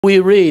we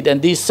read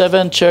in these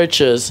 7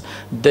 churches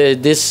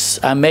this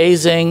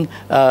amazing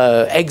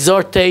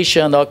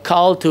exhortation or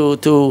call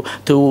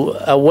to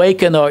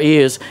awaken our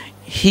ears.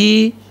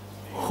 He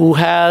who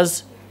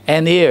has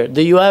an ear.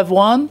 Do you have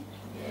one?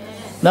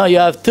 Yes. No, you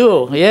have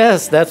 2.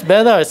 Yes, that's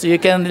better. So you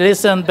can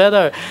listen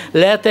better.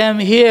 Let them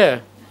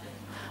hear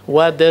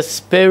what the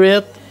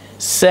Spirit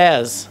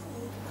says.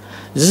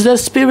 Does the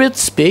Spirit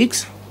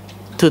speaks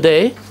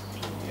today?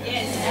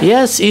 Yes.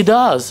 Yes, He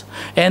does.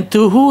 And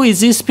to who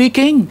is He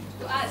speaking?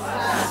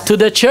 To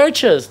the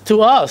churches,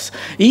 to us.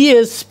 He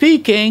is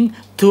speaking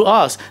to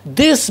us.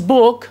 This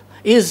book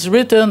is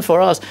written for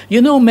us.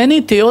 You know,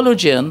 many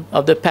theologians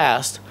of the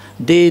past,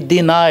 they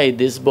deny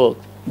this book.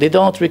 They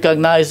don't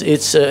recognize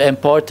its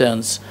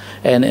importance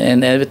and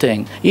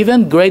everything.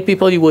 Even great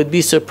people, you would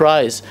be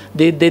surprised.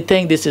 They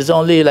think this is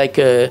only like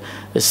a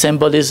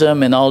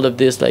symbolism and all of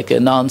this, like a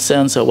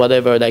nonsense or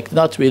whatever, like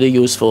not really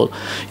useful.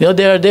 You know,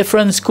 there are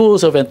different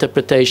schools of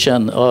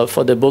interpretation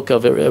for the book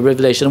of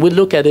Revelation. We'll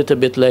look at it a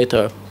bit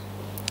later.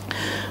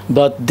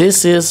 But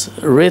this is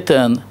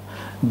written,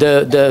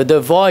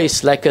 the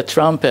voice like a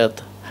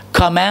trumpet,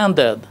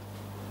 commanded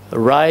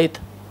right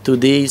to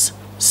these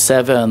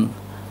 7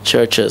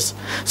 churches.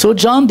 So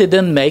John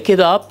didn't make it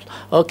up.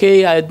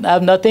 Okay, I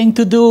have nothing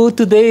to do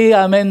today.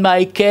 I'm in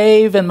my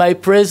cave, in my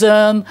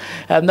prison.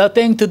 I have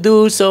nothing to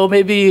do, so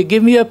maybe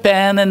give me a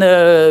pen and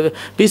a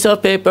piece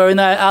of paper, and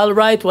I'll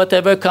write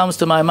whatever comes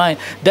to my mind.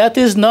 That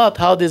is not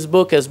how this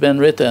book has been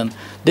written.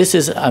 This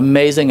is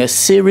amazing, a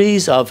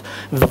series of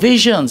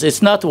visions.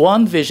 It's not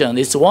one vision,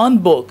 it's one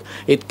book.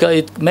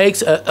 It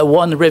makes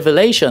one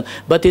revelation,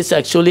 but it's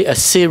actually a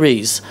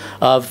series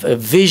of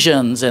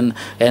visions and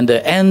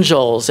the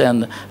angels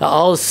and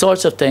all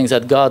sorts of things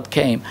that God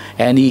came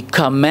and He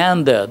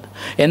commanded.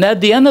 And at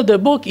the end of the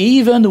book, He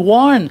even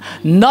warned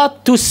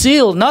not to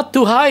seal, not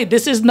to hide.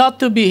 This is not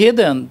to be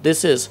hidden.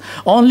 This is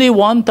only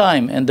one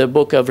time in the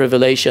book of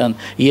Revelation.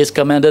 He has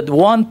commanded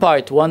one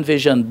part, one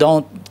vision.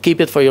 Don't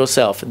keep it for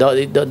yourself.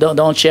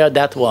 Don't share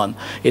that one.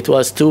 It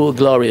was too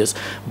glorious.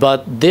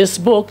 But this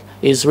book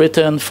is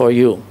written for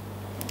you.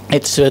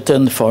 It's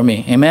written for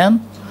me.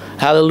 Amen?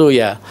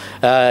 Hallelujah.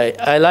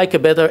 I like a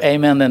better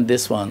amen than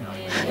this one.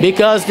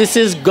 Because this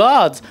is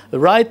God's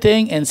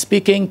writing and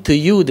speaking to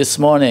you this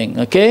morning.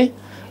 Okay?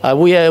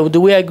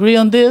 Do we agree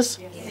on this?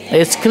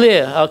 It's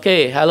clear.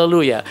 Okay.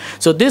 Hallelujah.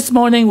 So this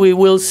morning we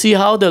will see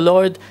how the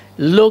Lord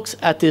looks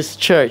at His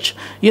church.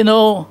 You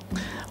know,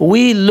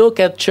 we look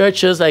at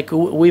churches, like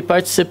we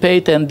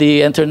participate in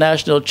the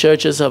international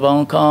churches of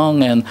Hong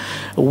Kong, and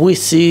we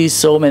see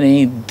so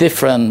many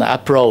different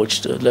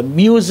approaches. The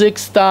music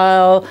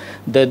style,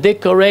 the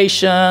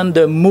decoration,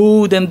 the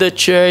mood in the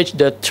church,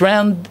 the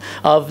trend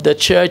of the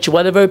church,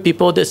 whatever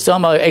people,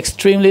 some are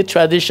extremely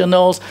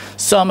traditional,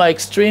 some are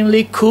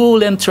extremely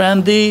cool and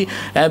trendy,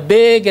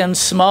 big and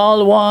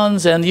small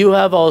ones, and you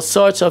have all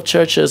sorts of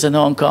churches in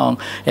Hong Kong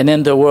and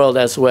in the world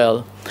as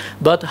well.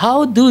 But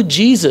how do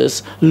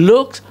Jesus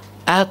look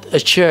at a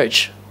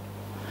church?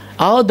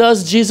 How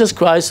does Jesus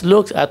Christ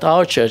look at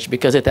our church?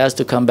 Because it has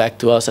to come back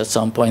to us at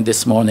some point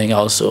this morning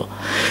also.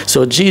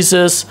 So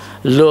Jesus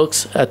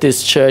looks at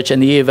His church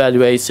and He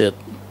evaluates it.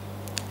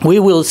 We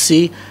will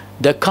see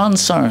the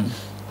concern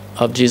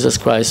of Jesus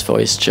Christ for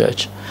His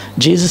church.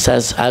 Jesus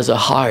has a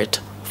heart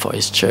for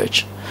His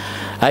church.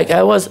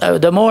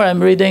 The more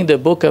I'm reading the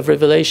book of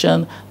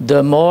Revelation,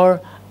 the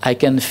more I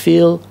can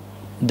feel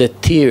the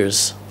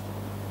tears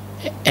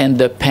and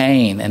the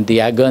pain and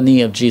the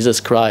agony of Jesus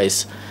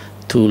Christ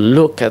to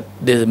look at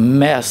the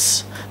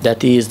mess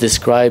that He is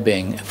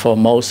describing for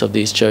most of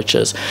these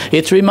churches.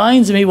 It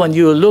reminds me when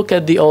you look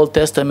at the Old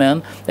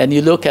Testament and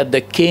you look at the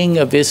king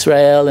of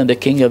Israel and the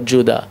king of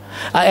Judah.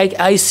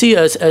 I see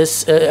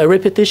a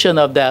repetition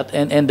of that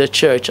in the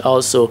church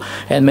also,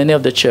 and many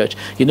of the church.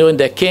 You know, in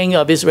the king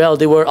of Israel,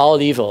 they were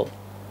all evil,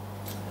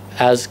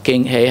 as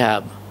King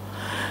Ahab.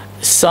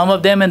 Some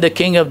of them in the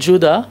king of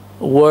Judah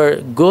were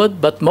good,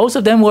 but most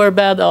of them were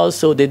bad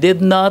also. They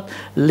did not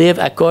live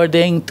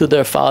according to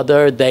their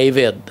father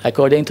David,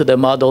 according to the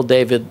model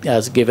David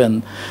has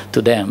given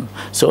to them.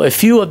 So a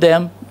few of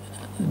them,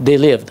 they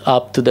lived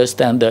up to the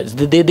standards.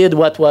 They did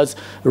what was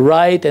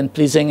right and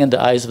pleasing in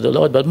the eyes of the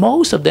Lord, but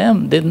most of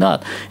them did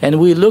not. And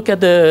we look at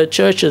the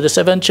churches, the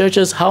 7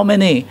 churches, how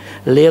many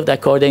lived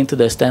according to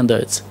the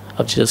standards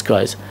of Jesus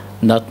Christ?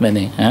 Not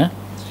many.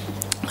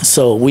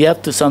 So we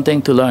have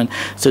something to learn.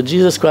 So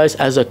Jesus Christ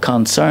has a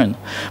concern.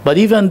 But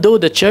even though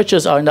the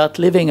churches are not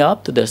living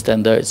up to the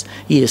standards,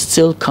 He is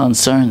still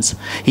concerned.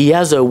 He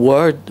has a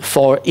word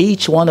for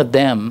each one of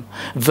them.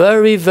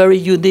 Very, very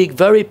unique,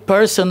 very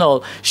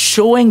personal,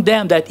 showing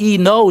them that He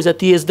knows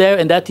that He is there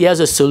and that He has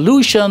a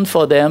solution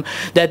for them,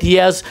 that He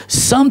has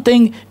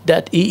something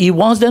that He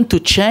wants them to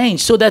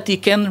change so that He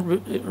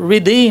can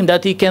redeem,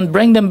 that He can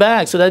bring them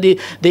back, so that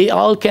they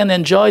all can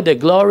enjoy the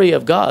glory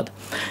of God.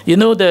 You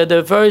know,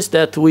 the verse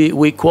that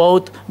we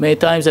quote many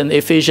times in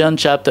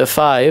Ephesians chapter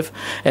 5,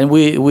 and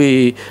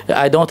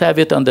I don't have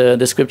it on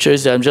the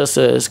scriptures, I'm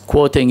just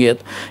quoting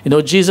it. You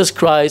know, Jesus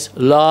Christ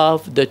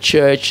loved the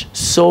church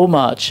so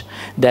much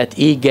that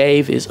He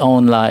gave His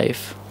own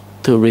life.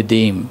 to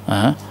redeem.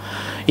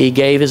 He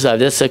gave his life.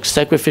 That's a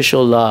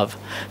sacrificial love.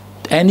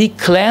 And he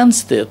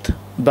cleansed it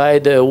by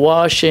the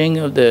washing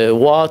of the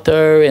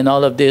water and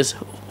all of this.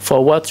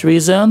 For what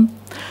reason?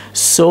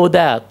 So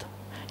that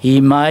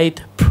he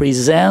might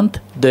present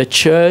the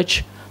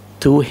church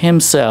to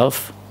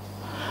himself.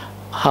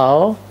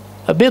 How?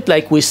 A bit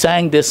like we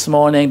sang this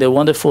morning, the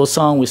wonderful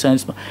song we sang,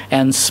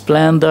 and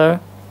splendor,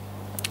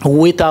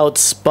 without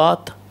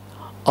spot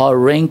or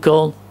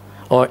wrinkle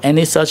or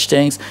any such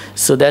things,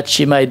 so that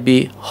she might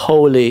be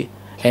holy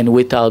and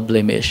without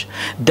blemish.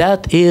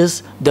 That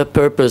is the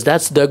purpose.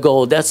 That's the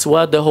goal. That's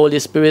what the Holy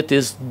Spirit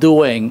is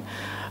doing.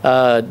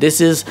 This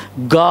is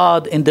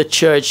God in the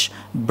church,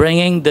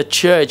 bringing the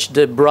church,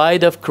 the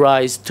bride of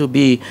Christ, to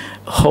be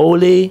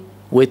holy,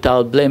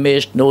 without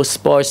blemish, no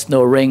spots,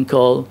 no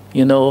wrinkle.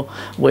 You know,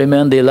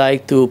 women, they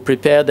like to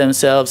prepare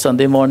themselves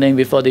Sunday morning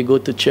before they go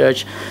to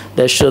church.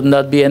 There should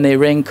not be any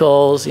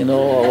wrinkles, you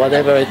know, or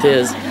whatever it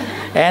is.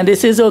 And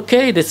this is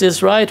okay. This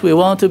is right. We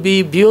want to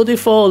be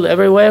beautiful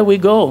everywhere we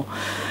go.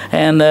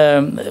 And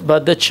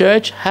but the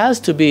church has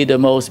to be the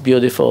most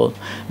beautiful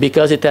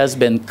because it has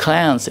been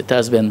cleansed, it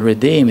has been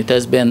redeemed, it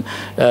has been,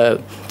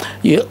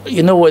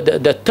 you know,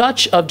 the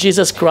touch of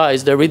Jesus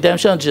Christ, the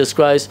redemption of Jesus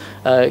Christ,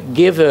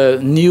 give a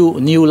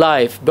new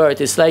life, birth.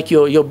 It's like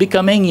you're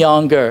becoming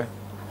younger.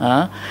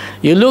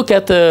 You look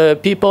at the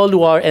people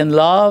who are in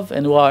love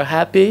and who are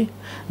happy,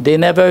 they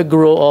never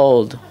grow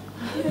old.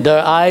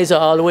 Their eyes are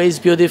always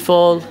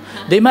beautiful.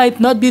 They might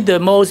not be the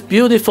most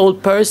beautiful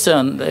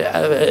person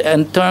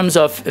in terms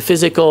of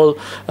physical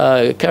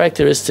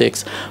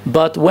characteristics,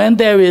 but when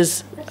there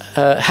is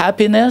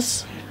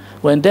happiness,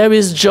 when there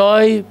is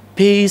joy,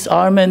 peace,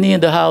 harmony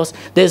in the house,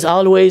 there's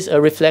always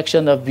a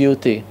reflection of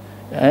beauty.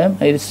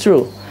 It's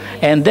true.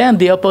 And then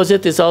the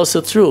opposite is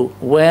also true.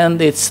 When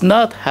it's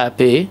not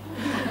happy,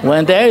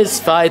 when there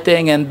is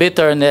fighting and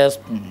bitterness,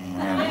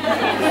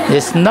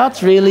 it's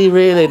not really,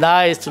 really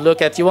nice to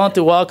look at. You want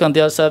to walk on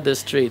the other side of the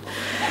street.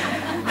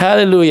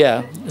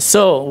 Hallelujah.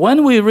 So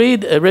when we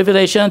read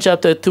Revelation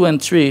chapter 2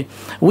 and 3,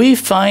 we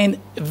find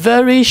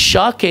very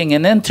shocking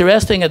and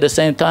interesting at the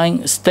same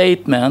time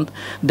statement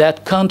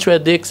that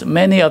contradicts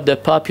many of the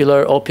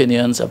popular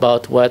opinions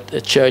about what a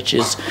church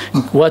is,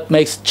 what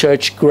makes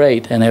church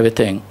great and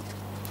everything.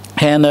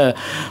 And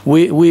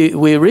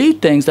we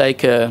read things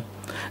like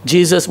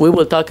Jesus, we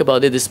will talk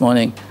about it this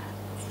morning.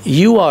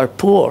 You are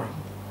poor.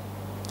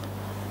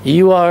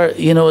 You are,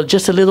 you know,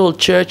 just a little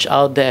church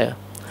out there.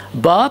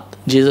 But,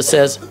 Jesus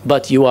says,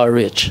 but you are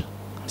rich.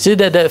 See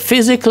that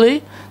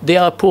physically, they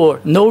are poor.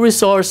 No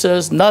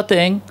resources,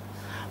 nothing.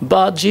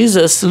 But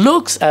Jesus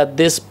looks at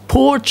this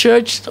poor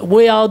church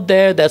way out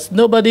there that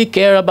nobody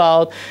care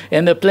about,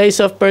 in the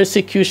place of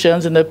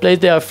persecutions, in the place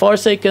they are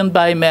forsaken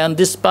by men,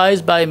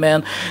 despised by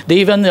men. They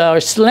even are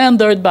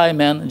slandered by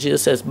men.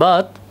 Jesus says,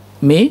 but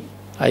me,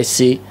 I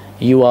see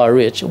you are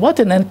rich. What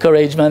an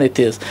encouragement it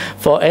is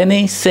for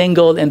any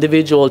single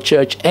individual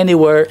church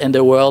anywhere in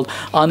the world,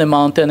 on a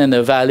mountain, in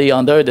a valley,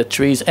 under the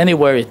trees,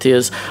 anywhere it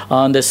is,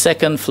 on the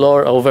second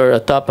floor, over the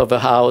top of a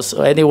house,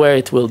 or anywhere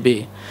it will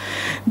be.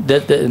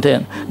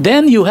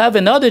 Then you have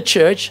another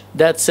church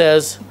that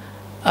says,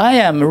 I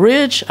am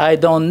rich, I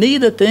don't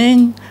need a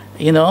thing,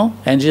 you know,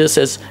 and Jesus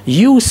says,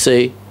 you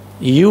say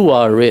you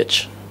are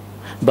rich,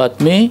 but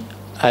me,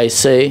 I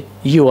say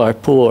you are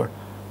poor.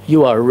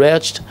 You are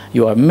wretched,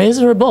 you are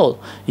miserable,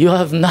 you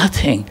have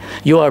nothing,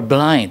 you are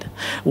blind.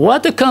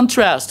 What a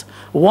contrast.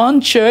 One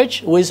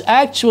church who is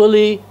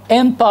actually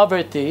in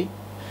poverty,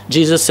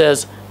 Jesus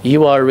says,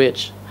 you are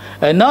rich.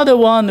 Another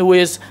one who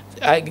is,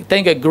 I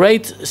think, a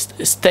great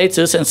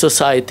status in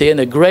society, in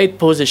a great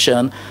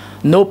position,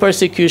 no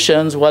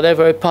persecutions,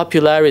 whatever,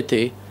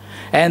 popularity.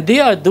 And they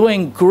are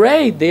doing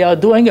great. They are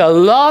doing a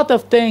lot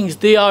of things.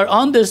 They are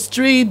on the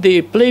street.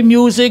 They play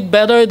music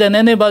better than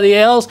anybody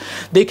else.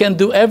 They can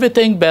do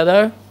everything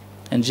better.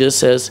 And Jesus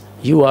says,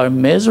 you are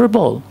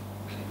miserable.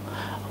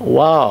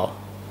 Wow.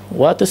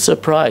 What a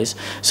surprise.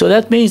 So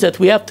that means that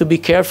we have to be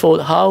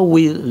careful how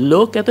we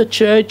look at the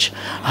church,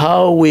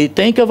 how we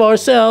think of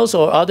ourselves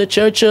or other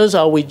churches,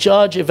 how we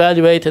judge,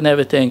 evaluate, and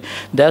everything.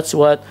 That's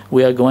what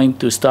we are going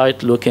to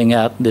start looking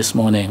at this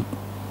morning.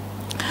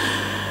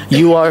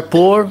 You are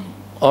poor,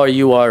 or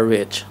you are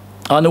rich.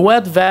 On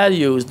what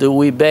values do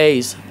we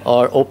base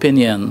our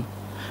opinion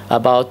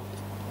about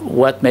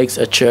what makes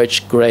a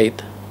church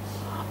great,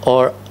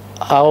 or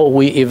how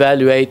we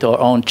evaluate our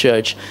own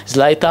church? Is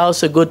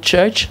Lighthouse a good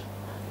church?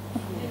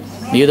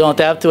 Yes. You don't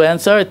have to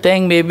answer.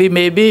 Think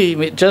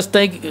maybe. Just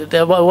think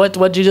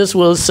what Jesus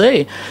will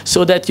say,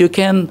 so that you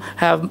can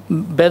have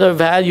better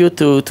value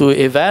to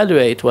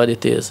evaluate what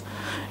it is.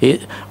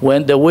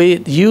 When the way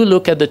you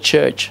look at the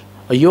church,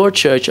 your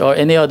church or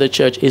any other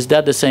church, is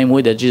that the same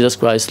way that Jesus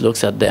Christ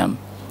looks at them?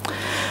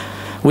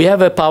 We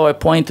have a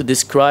PowerPoint to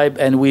describe,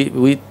 and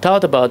we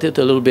thought about it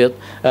a little bit.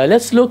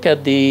 Let's look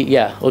at the,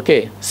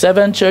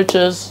 7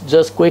 churches,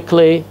 just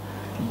quickly.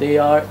 They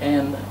are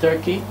in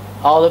Turkey.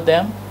 all of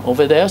them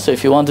over there. So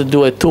if you want to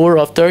do a tour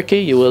of Turkey,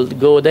 you will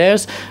go there.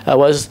 I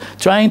was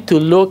trying to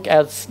look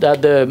at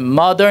the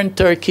modern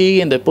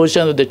Turkey and the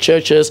position of the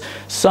churches.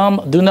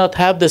 Some do not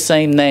have the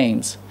same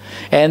names.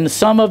 And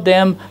some of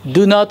them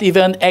do not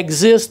even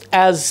exist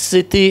as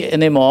city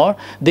anymore.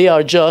 They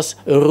are just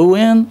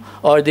ruin,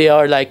 or they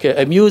are like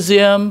a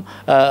museum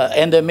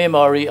and the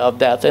memory of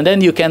that. And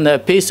then you can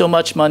pay so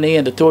much money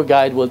and the tour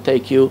guide will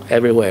take you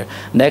everywhere.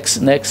 Next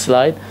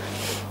slide.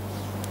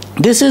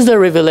 This is the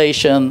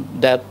revelation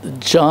that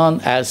John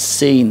has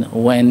seen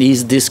when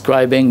he's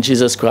describing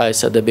Jesus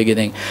Christ at the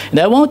beginning. And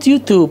I want you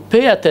to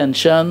pay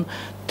attention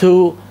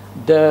to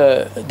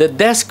the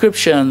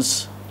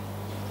descriptions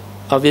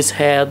of his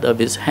head, of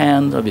his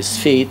hand, of his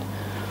feet.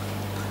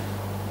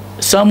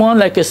 Someone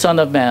like a son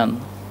of man,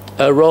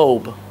 a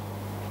robe,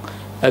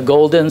 a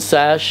golden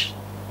sash,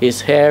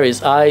 his hair,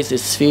 his eyes,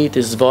 his feet,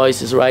 his voice,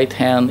 his right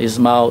hand, his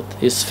mouth,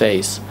 his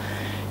face.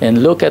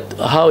 And look at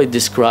how he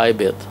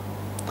describes it.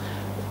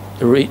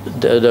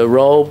 The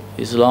robe,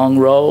 his long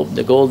robe,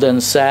 the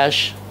golden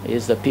sash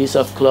is the piece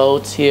of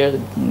clothes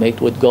here made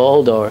with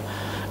gold, or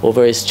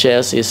over his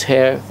chest, his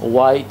hair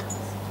white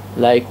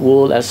like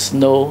wool as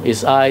snow,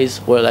 his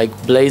eyes were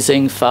like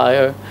blazing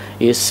fire,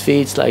 his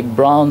feet like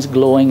bronze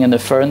glowing in a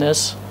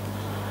furnace,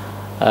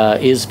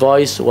 his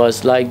voice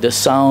was like the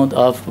sound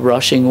of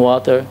rushing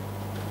water,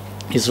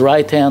 his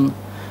right hand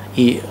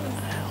he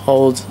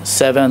holds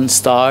 7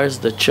 stars,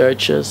 the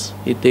churches,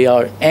 they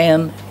are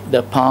in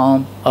the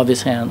palm of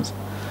his hands.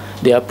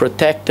 They are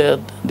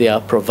protected, they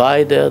are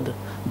provided,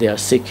 they are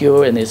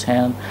secure in his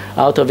hand.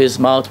 Out of his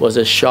mouth was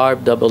a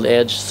sharp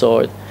double-edged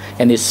sword,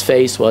 and his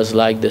face was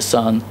like the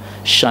sun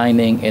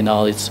shining in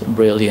all its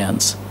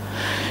brilliance.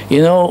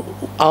 You know,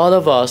 all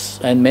of us,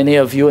 and many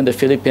of you in the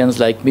Philippines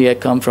like me, I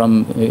come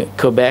from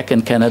Quebec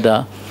and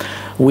Canada,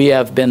 we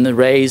have been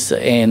raised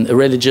in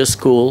religious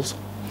schools,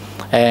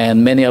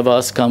 and many of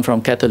us come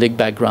from Catholic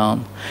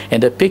background.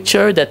 And the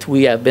picture that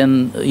we have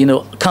been, you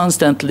know,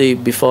 constantly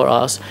before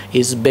us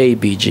is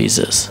baby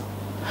Jesus.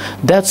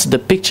 That's the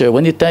picture.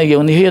 When you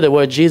hear the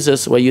word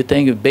Jesus, when you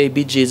think of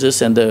baby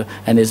Jesus and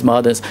his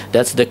mother,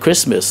 that's the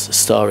Christmas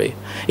story.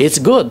 It's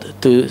good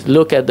to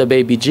look at the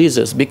baby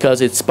Jesus because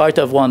it's part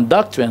of one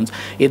doctrine.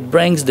 It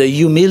brings the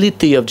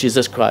humility of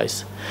Jesus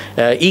Christ.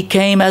 He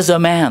came as a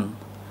man.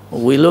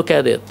 We look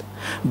at it.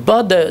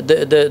 But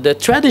the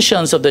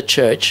traditions of the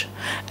church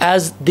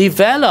has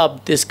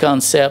developed this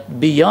concept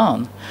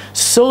beyond,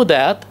 so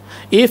that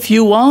if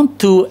you want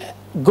to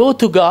go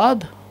to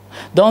God,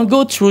 don't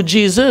go through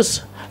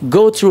Jesus,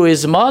 go through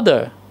his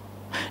mother.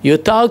 You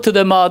talk to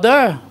the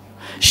mother,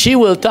 she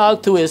will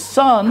talk to his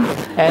son,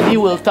 and he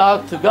will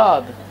talk to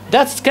God.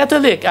 That's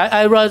Catholic.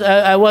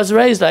 I was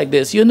raised like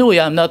this. You know,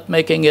 I'm not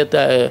making it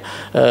up.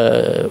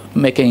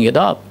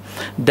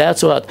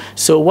 That's what.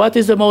 So what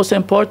is the most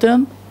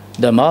important?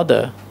 The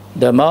mother.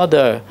 The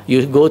mother,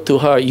 you go to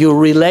her, you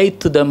relate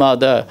to the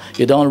mother,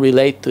 you don't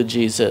relate to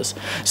Jesus.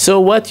 So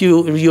what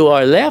you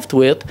are left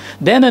with,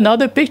 then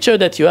another picture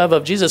that you have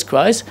of Jesus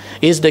Christ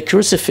is the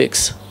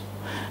crucifix.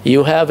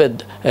 You have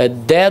a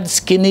dead,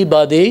 skinny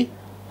body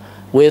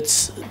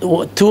with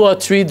 2 or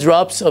 3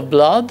 drops of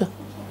blood,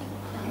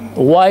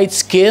 white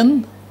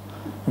skin,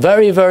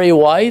 very, very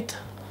white,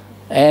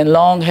 and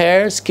long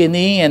hair,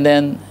 skinny, and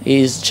then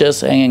he's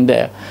just hanging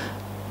there,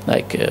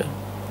 like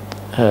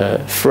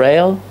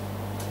frail,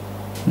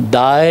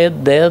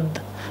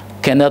 dead,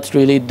 cannot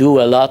really do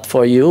a lot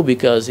for you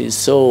because he's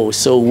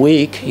so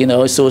weak, you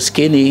know, so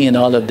skinny and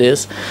all of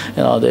this and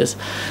all this.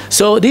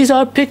 So these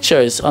are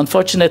pictures,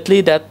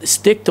 unfortunately, that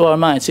stick to our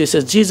minds. He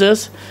says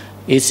Jesus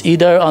is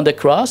either on the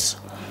cross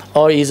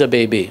or he's a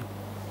baby.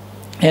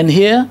 And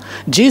here,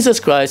 Jesus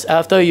Christ,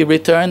 after he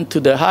returned to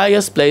the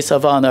highest place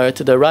of honor,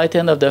 to the right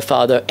hand of the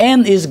Father,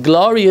 and his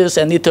glorious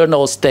and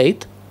eternal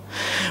state,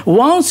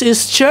 wants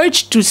his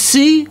church to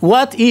see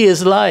what he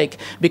is like.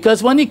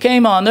 Because when he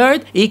came on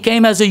earth, he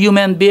came as a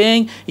human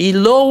being. He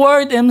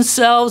lowered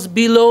himself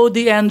below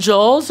the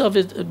angels,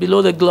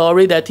 below the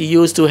glory that he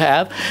used to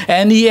have.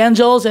 And the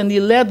angels, and he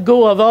let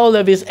go of all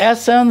of his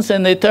essence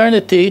and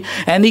eternity.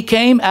 And he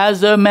came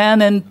as a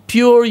man in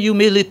pure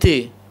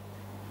humility.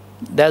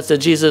 That's the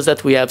Jesus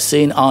that we have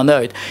seen on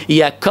earth.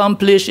 He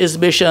accomplished his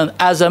mission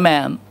as a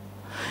man.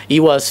 He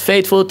was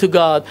faithful to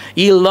God.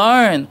 He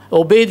learned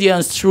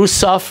obedience through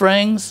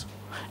sufferings,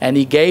 and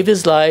he gave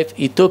his life.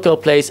 He took our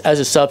place as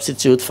a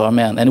substitute for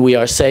man, and we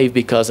are saved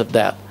because of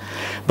that.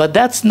 But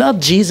that's not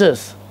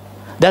Jesus.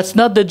 That's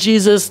not the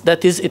Jesus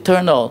that is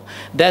eternal.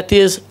 That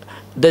is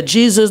the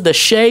Jesus, the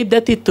shape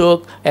that he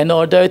took in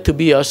order to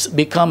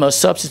become a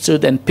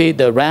substitute and pay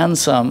the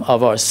ransom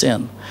of our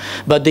sin.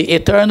 But the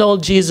eternal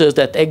Jesus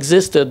that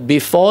existed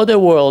before the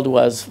world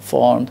was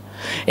formed,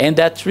 and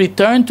that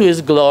returned to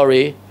his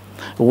glory,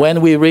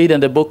 when we read in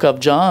the book of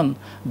John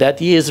that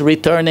he is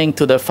returning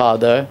to the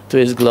Father, to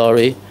his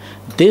glory,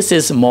 this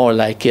is more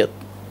like it.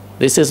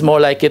 This is more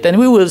like it. And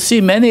we will see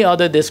many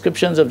other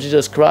descriptions of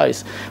Jesus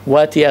Christ,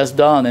 what he has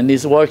done and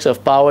his works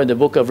of power in the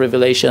book of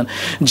Revelation.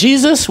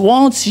 Jesus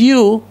wants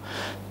you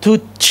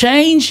to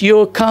change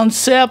your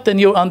concept and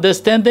your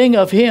understanding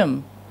of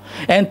him.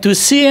 and to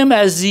see him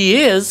as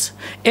he is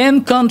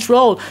in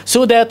control,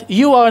 so that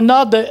you are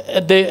not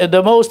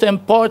the most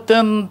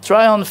important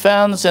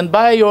triumphant and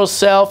by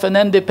yourself and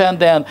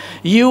independent.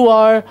 You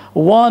are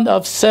one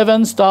of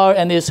 7 stars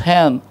in his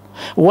hand.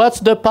 What's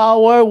the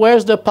power?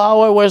 Where's the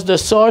power? Where's the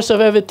source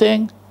of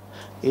everything?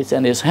 It's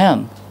in his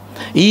hand.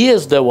 He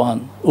is the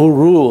one who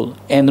rule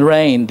and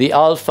reign, the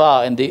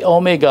Alpha and the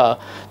Omega,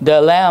 the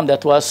Lamb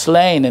that was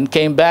slain and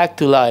came back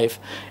to life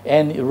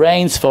and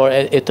reigns for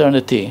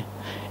eternity.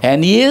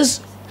 And he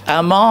is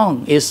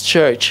among his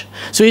church.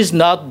 So he's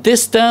not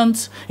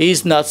distant,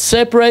 he's not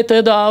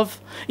separated of,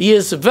 he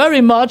is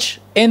very much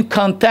in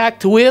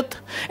contact with,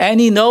 and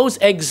he knows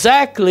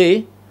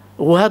exactly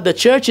what the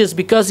church is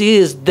because he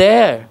is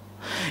there.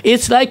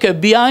 It's like a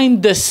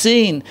behind the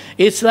scene.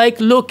 It's like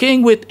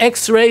looking with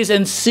x-rays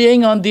and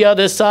seeing on the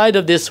other side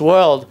of this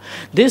world.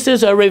 This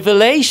is a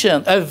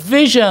revelation, a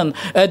vision,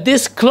 a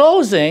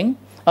disclosing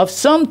of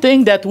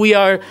something that we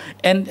are,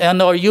 in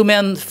our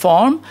human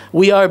form,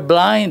 we are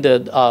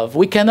blinded of.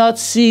 We cannot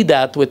see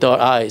that with our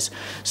eyes.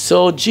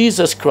 So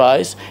Jesus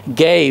Christ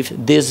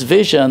gave this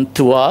vision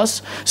to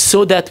us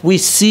so that we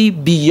see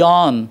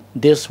beyond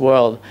this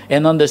world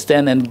and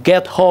understand and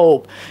get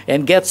hope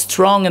and get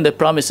strong in the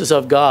promises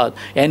of God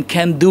and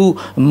can do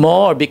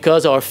more,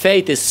 because our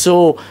faith is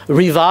so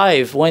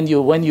revived when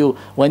you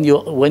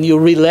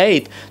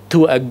relate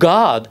to a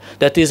God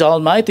that is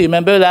almighty.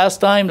 Remember last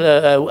time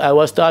I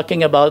was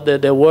talking about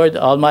the word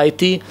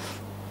almighty.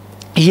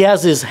 He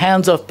has his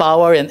hands of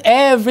power and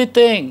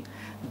everything.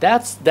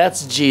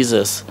 That's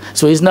Jesus.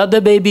 So he's not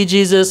the baby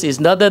Jesus. He's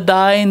not the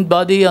dying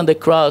body on the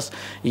cross.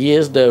 He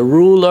is the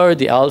ruler,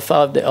 the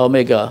Alpha, the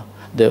Omega,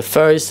 the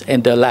first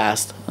and the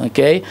last.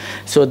 Okay?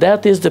 So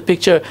that is the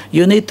picture.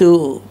 You need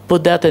to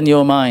put that in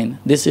your mind.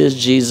 This is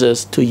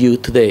Jesus to you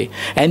today.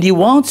 And he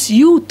wants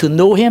you to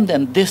know him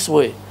in this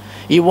way.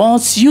 He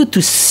wants you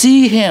to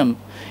see him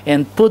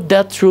and put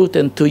that truth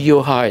into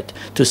your heart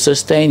to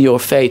sustain your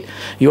faith.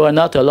 You are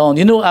not alone.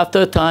 You know,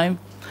 after time,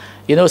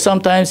 you know,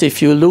 sometimes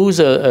if you lose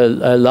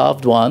a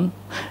loved one,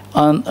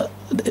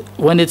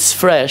 when it's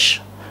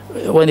fresh,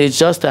 when it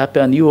just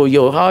happened,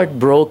 your heart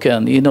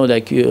broken. You know,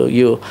 like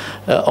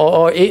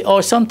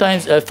or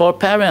sometimes for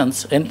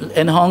parents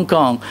in Hong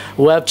Kong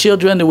who have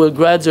children who will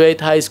graduate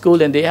high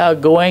school and they are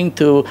going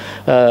to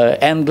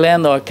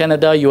England or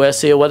Canada,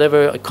 USA, or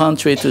whatever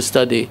country to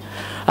study.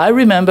 I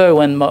remember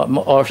when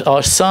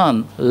our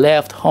son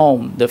left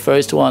home, the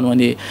first one, when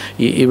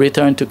he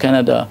returned to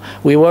Canada.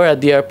 We were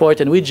at the airport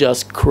and we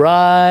just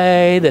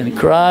cried and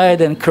cried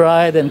and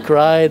cried and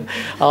cried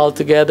all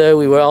together.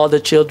 All the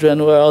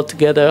children were all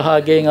together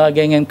hugging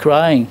and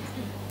crying.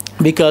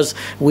 Because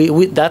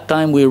that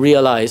time we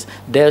realized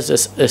there's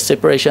a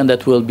separation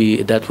that will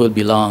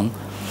be long.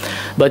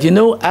 But you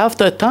know,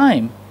 after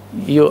time,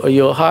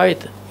 your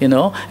heart, you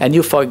know, and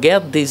you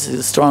forget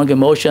this strong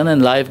emotion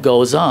and life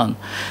goes on.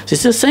 So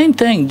it's the same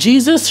thing.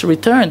 Jesus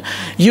returned.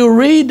 You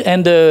read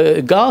in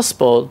the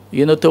gospel,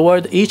 you know,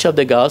 toward each of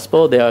the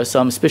gospel, there are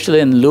some, especially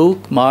in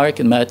Luke, Mark,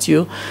 and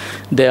Matthew,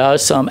 there are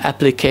some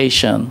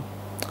application.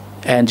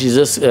 And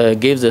Jesus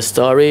gives a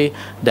story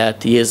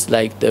that he is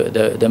like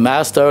the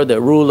master, the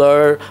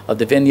ruler of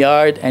the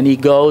vineyard, and he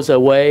goes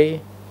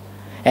away.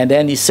 And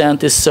then he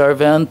sent his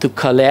servant to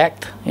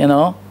collect, you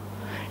know.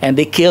 And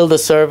they kill the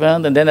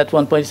servant, and then at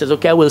one point he says,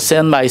 okay, I will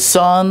send my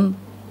son,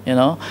 you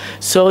know.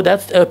 So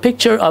that's a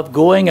picture of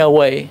going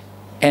away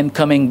and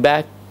coming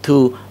back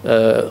to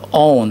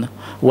own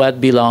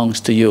what belongs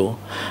to you.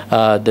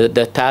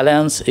 The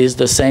talents is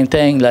the same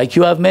thing. Like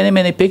you have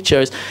many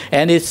pictures,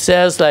 and it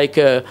says like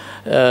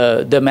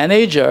the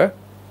manager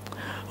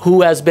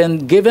who has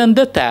been given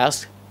the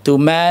task to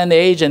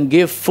manage and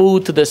give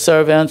food to the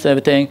servants and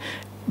everything,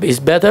 it's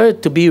better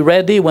to be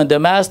ready when the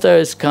master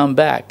has come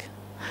back.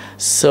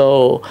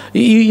 So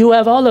you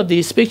have all of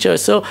these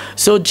pictures.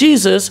 So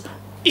Jesus,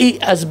 he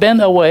has been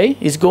away,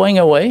 he's going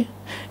away,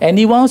 and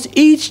he wants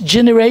each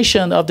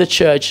generation of the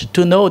church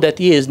to know that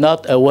he is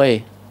not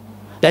away,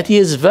 that he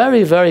is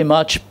very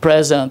much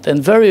present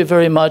and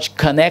very much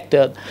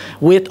connected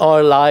with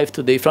our life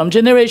today. From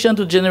generation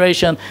to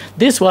generation,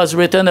 this was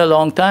written a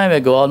long time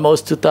ago,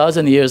 almost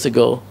 2,000 years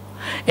ago.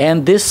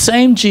 And this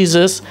same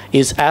Jesus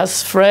is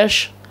as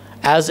fresh,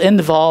 as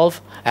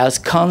involved, as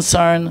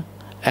concerned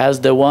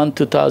as the one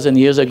 2,000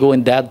 years ago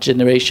in that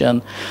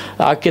generation.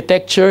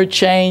 Architecture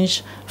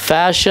changed,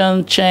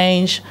 fashion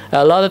changed,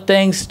 a lot of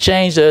things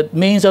changed, the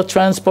means of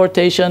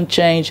transportation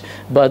changed,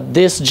 but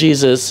this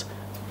Jesus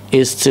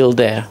is still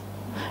there.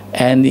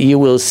 And you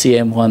will see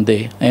him one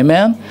day.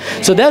 Amen?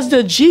 So that's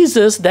the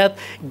Jesus that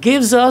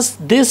gives us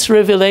this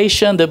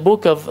revelation, the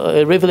book of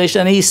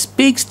Revelation. He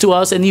speaks to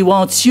us and he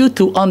wants you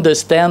to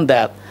understand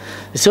that.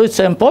 So it's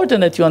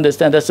important that you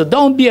understand that. So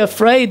don't be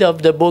afraid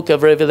of the book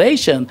of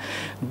Revelation.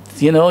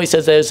 You know, he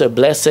says there's a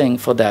blessing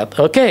for that.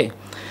 Okay,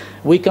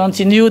 we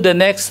continue the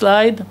next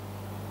slide.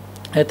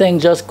 I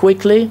think just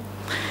quickly.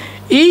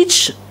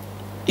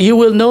 You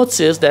will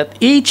notice that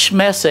each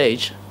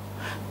message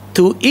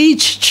to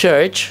each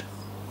church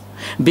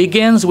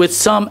begins with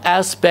some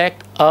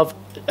aspect of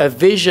a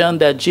vision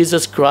that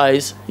Jesus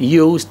Christ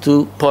used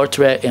to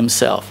portray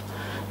himself.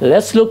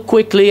 Let's look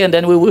quickly, and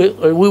then we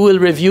will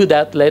review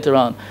that later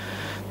on.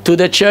 To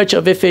the church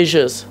of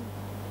Ephesus,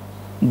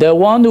 the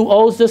one who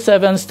holds the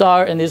 7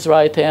 stars in his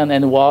right hand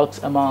and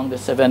walks among the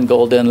 7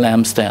 golden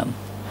lampstands.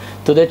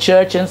 To the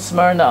church in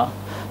Smyrna,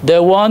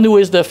 the one who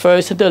is the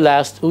first and the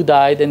last, who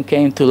died and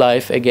came to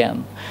life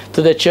again.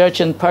 To the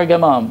church in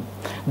Pergamum,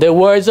 the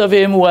words of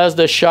him who has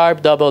the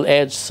sharp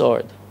double-edged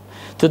sword.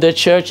 To the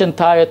church in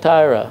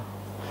Thyatira,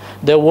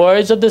 the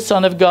words of the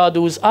Son of God,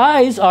 whose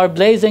eyes are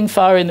blazing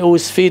fire and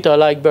whose feet are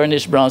like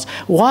burnished bronze.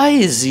 Why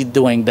is he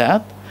doing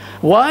that?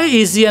 Why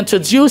is he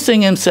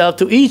introducing himself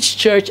to each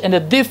church in a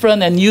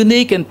different and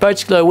unique and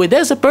particular way?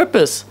 There's a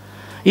purpose.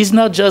 He's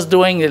not just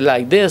doing it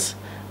like this,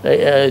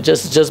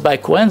 just by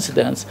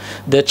coincidence.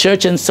 The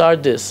church in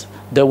Sardis,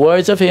 the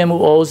words of him who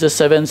holds the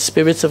 7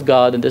 spirits of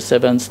God and the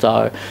 7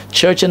 stars.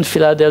 Church in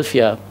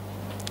Philadelphia,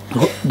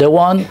 the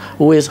one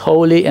who is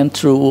holy and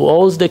true, who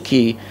holds the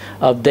key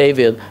of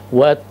David.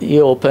 What he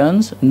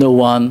opens, no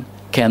one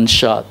can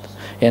shut.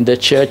 In the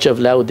church of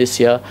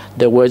Laodicea,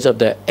 the words of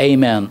the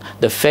Amen,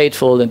 the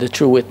faithful and the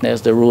true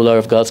witness, the ruler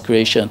of God's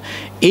creation.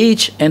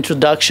 Each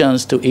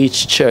introductions to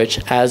each church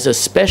has a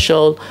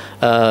special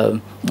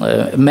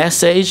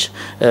message,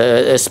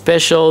 a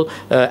special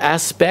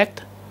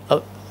aspect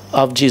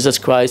of Jesus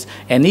Christ,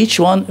 and each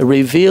one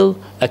reveal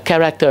a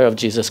character of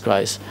Jesus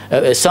Christ,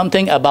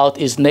 something about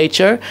his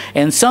nature,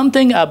 and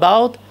something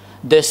about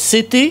the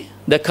city,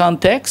 the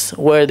context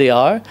where they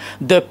are,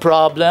 the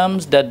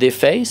problems that they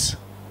face,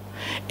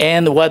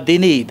 and what they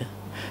need.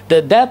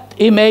 That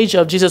image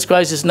of Jesus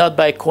Christ is not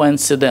by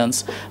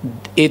coincidence.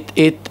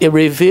 It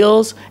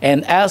reveals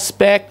an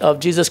aspect of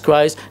Jesus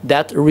Christ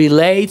that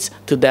relates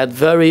to that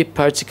very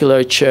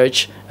particular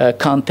church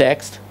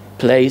context,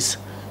 place,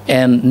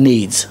 and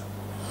needs.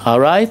 All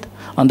right?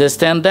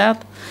 Understand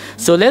that?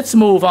 So let's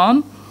move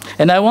on.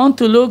 And I want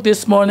to look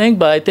this morning,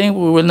 but I think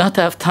we will not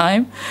have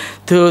time,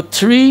 to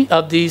 3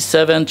 of these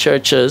 7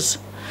 churches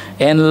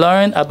and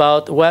learn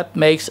about what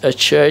makes a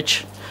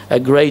church a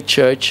great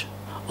church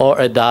or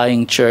a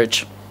dying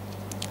church.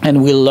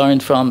 And we'll learn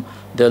from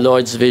the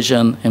Lord's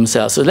vision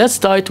himself. So let's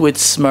start with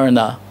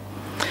Smyrna,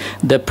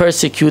 the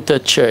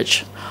persecuted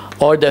church,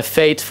 or the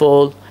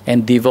faithful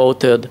and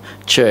devoted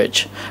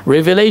church.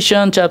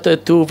 Revelation chapter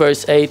 2,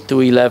 verse 8 to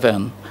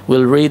 11.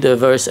 We'll read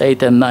verse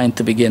 8 and 9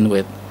 to begin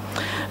with.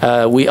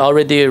 We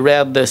already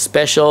read the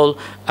special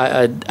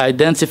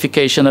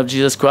identification of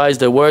Jesus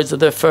Christ, the words of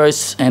the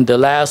first and the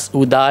last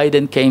who died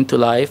and came to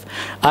life.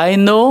 I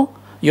know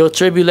your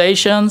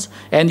tribulations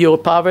and your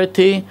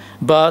poverty,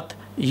 but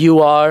you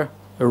are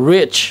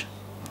rich.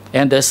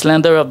 And the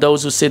slander of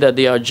those who say that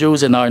they are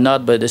Jews and are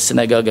not, but the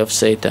synagogue of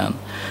Satan.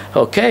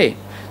 Okay.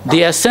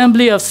 The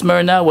assembly of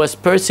Smyrna was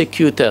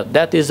persecuted.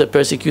 That is a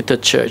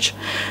persecuted church,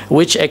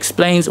 which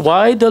explains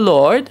why the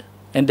Lord,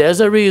 and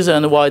there's a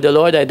reason why the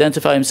Lord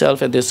identified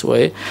himself in this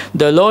way,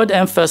 the Lord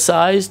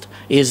emphasized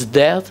his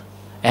death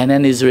and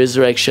then his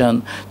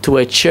resurrection to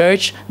a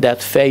church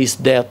that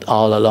faced death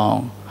all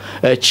along.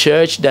 A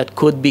church that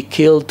could be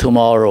killed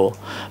tomorrow,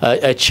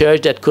 a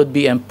church that could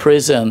be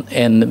imprisoned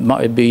and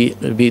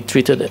be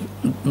treated,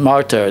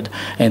 martyred,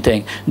 and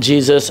things.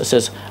 Jesus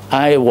says,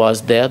 I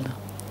was dead,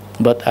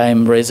 but I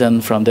am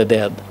risen from the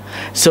dead.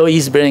 So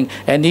he's bringing,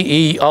 and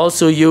he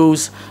also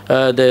used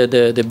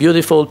the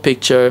beautiful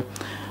picture,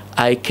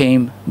 I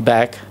came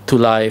back to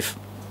life.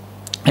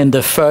 And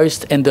the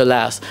first and the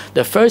last.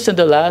 The first and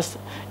the last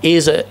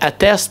is an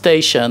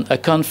attestation, a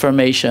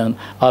confirmation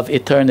of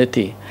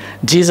eternity.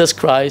 Jesus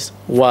Christ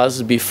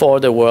was before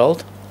the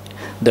world.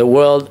 The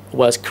world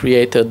was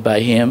created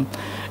by him.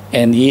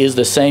 And he is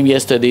the same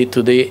yesterday,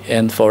 today,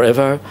 and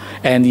forever.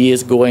 And he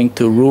is going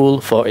to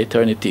rule for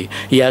eternity.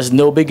 He has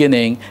no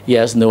beginning. He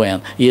has no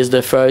end. He is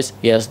the first.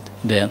 He has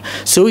the end.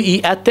 So he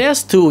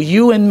attests to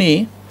you and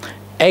me,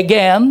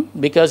 again,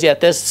 because he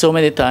attests so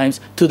many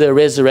times, to the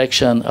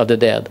resurrection of the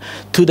dead,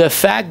 to the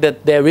fact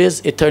that there is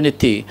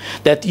eternity,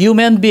 that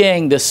human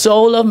being, the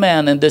soul of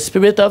man and the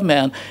spirit of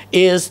man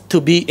is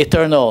to be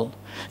eternal.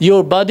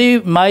 Your body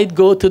might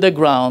go to the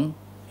ground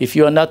if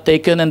you are not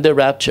taken in the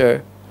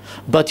rapture,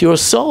 but your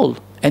soul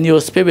and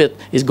your spirit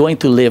is going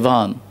to live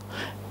on.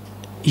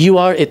 You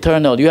are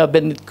eternal. You have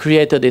been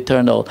created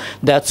eternal.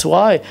 That's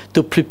why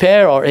to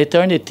prepare our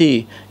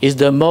eternity is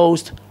the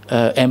most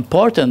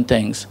important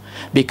things,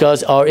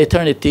 because our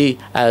eternity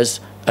has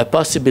a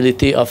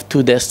possibility of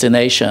 2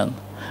 destinations,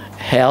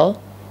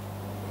 hell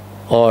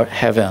or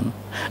heaven,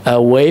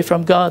 away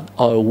from God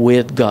or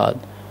with God,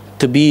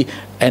 to be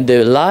in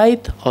the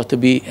light or to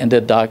be in the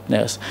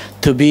darkness,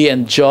 to be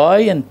in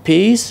joy and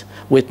peace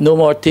with no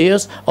more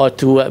tears, or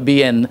to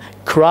be in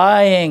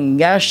crying,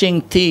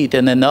 gnashing teeth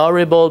in an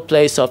horrible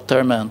place of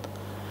torment.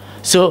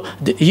 So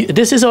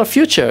this is our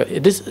future.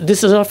 This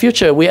is our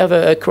future. We have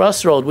a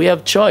crossroad. We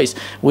have choice.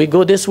 We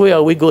go this way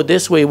or we go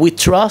this way. We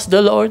trust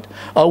the Lord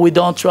or we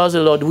don't trust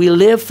the Lord. We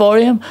live for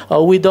him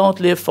or we don't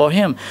live for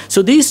him.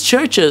 So these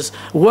churches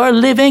were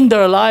living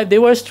their life. They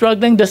were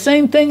struggling the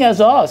same thing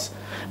as us.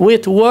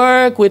 with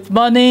work, with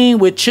money,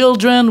 with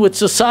children, with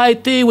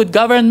society, with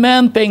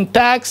government, paying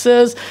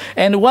taxes,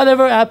 and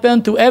whatever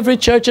happened to every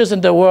churches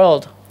in the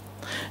world.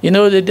 You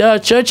know, there are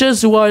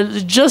churches who are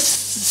just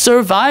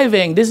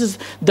surviving.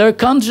 Their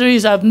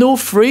countries have no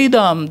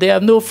freedom. They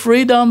have no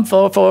freedom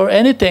for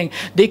anything.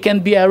 They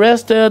can be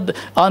arrested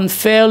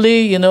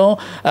unfairly, you know.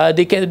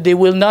 They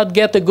will not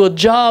get a good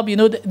job. You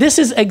know, this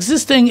is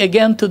existing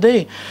again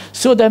today.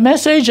 So the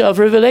message of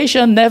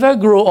Revelation never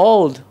grow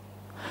old.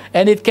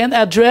 And it can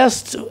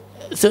address to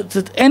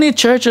any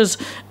churches,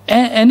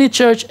 any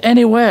church,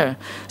 anywhere.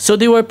 So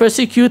they were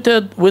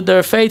persecuted with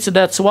their faith. So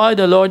that's why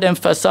the Lord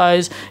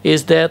emphasized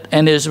his death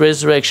and his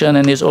resurrection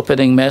and his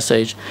opening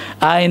message.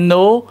 I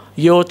know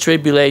your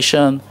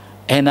tribulation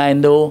and I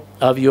know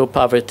of your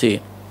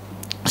poverty.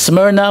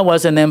 Smyrna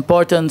was an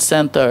important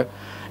center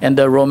in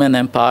the Roman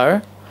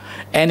Empire.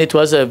 And it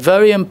was a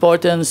very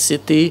important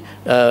city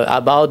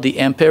about the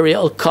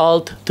imperial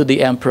cult to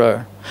the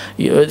emperor.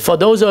 For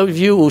those of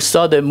you who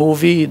saw the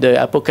movie,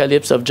 The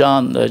Apocalypse of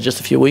John,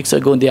 just a few weeks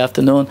ago in the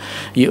afternoon,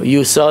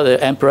 you saw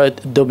the Emperor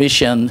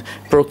Domitian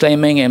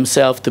proclaiming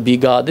himself to be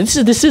God.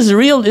 This is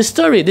real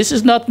history. This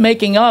is not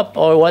making up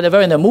or whatever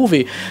in a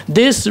movie.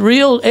 This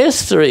real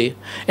history.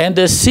 And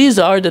the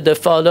Caesar,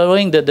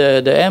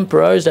 the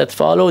emperors that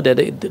followed,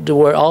 they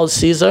were all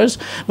Caesars,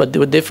 but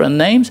with different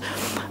names.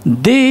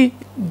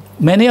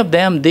 Many of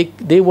them,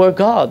 they were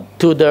God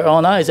to their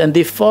own eyes, and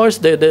they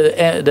forced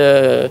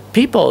the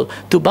people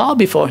to bow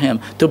before him,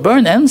 to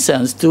burn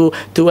incense, to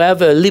have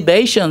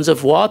libations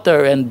of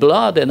water and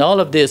blood and all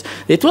of this.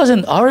 It was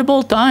an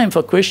horrible time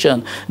for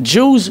Christians.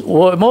 Jews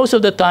were most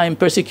of the time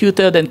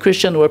persecuted and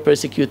Christians were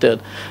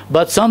persecuted.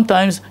 But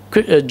sometimes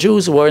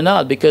Jews were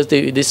not, because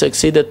they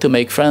succeeded to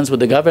make friends with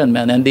the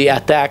government, and they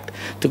attacked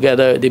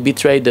together, they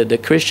betrayed the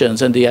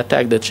Christians and they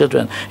attacked the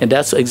children. And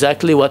that's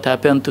exactly what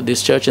happened to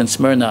this church in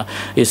Smyrna.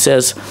 It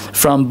says,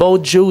 from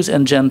both Jews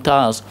and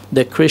Gentiles,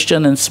 the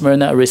Christian in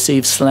Smyrna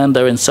received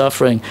slander and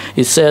suffering.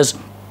 It says,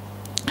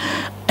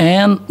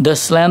 and the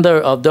slander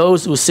of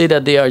those who say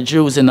that they are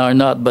Jews and are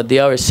not, but they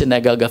are a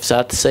synagogue of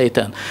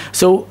Satan.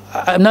 So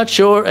I'm not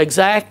sure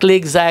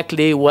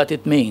exactly what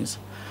it means.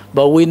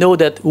 But we know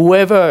that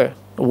whoever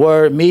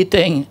were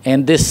meeting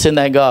in this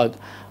synagogue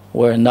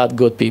were not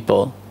good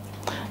people,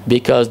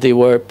 because they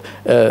were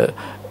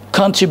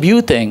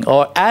contributing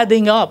or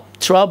adding up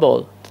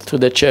trouble to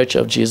the Church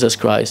of Jesus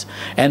Christ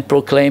and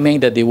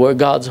proclaiming that they were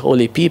God's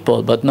holy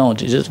people. But no,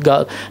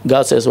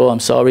 God says, oh, I'm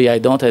sorry, I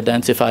don't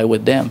identify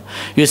with them.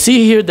 You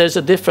see here, there's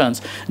a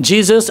difference.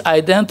 Jesus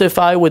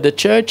identified with the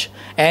church,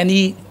 and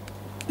he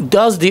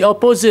does the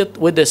opposite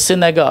with the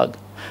synagogue.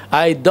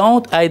 I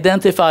don't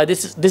identify.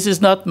 This is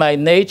not my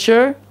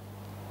nature.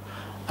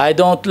 I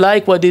don't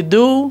like what they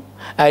do.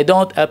 I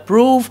don't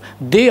approve.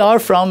 They are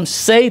from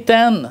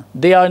Satan.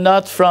 They are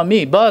not from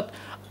me. But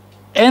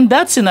in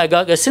that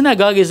synagogue, a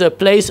synagogue is a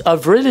place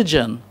of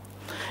religion.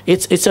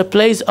 It's a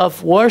place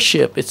of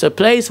worship. It's a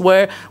place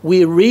where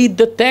we read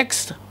the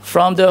text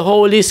from the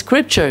Holy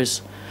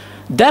Scriptures.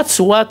 That's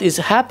what is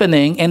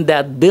happening in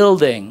that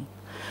building.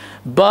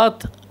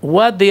 But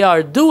what they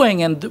are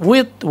doing and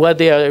with what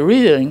they are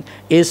reading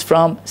is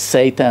from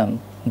Satan,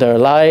 their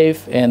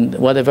life and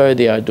whatever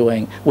they are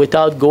doing,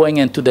 without going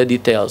into the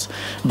details.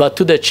 But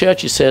to the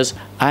church, he says,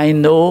 I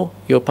know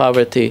your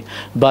poverty,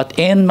 but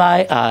in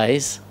my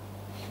eyes,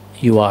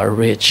 you are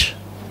rich.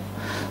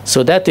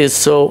 So that is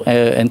so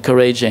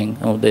encouraging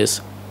of this.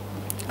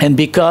 And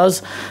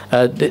because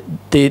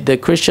the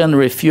Christian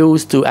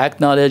refused to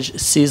acknowledge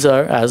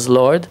Caesar as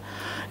Lord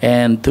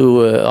and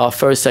to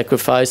offer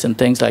sacrifice and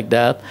things like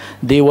that,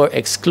 they were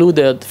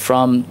excluded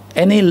from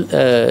any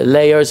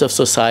layers of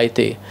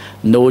society.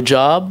 No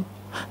job,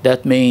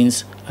 that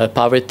means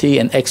poverty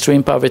and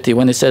extreme poverty.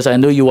 When it says, I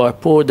know you are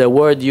poor, the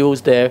word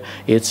used there,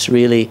 it's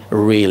really,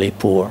 really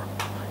poor.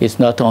 It's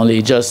not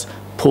only just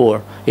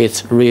poor,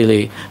 it's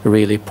really,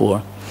 really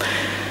poor.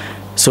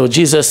 So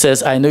Jesus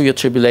says, I know your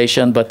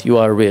tribulation, but you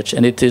are rich.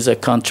 And it is a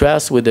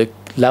contrast with the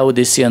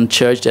Laodicean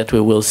church that we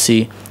will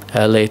see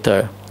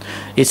later.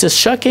 It's a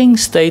shocking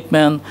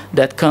statement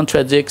that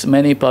contradicts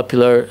many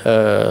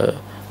popular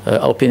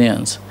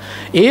opinions.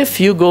 If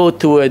you go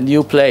to a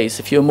new place,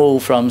 if you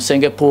move from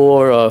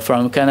Singapore or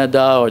from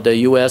Canada or the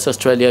US,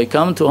 Australia, you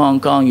come to Hong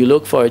Kong, you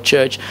look for a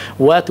church,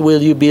 what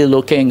will you be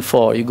looking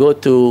for? You go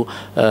to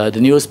the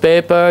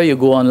newspaper, you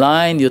go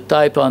online, you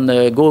type on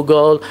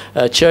Google,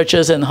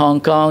 churches in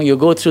Hong Kong, you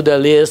go through the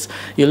list,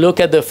 you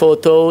look at the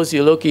photos,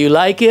 you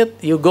like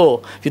it, you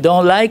go. If you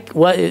don't like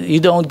what,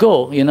 you don't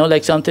go, you know,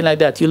 like something like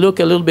that. You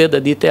look a little bit at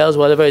the details,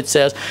 whatever it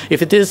says.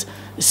 If it is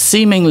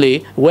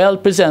seemingly well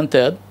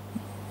presented,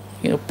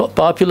 you know,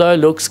 popular,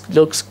 looks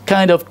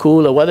kind of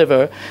cool or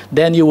whatever,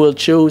 then you will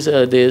choose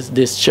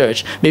this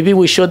church. Maybe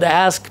we should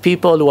ask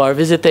people who are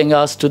visiting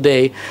us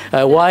today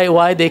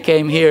why they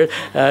came here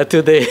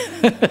today.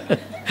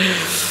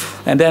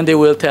 And then they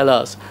will tell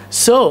us.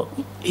 So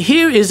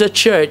here is a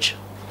church.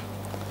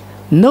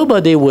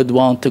 Nobody would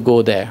want to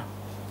go there.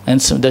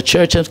 And so the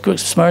church at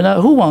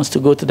Smyrna, who wants to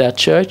go to that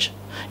church?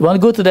 You want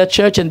to go to that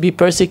church and be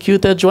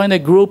persecuted? Join a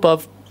group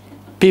of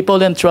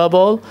people in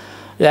trouble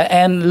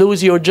and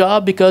lose your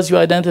job because you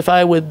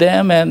identify with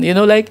them. And, you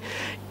know, like,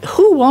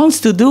 who wants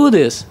to do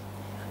this?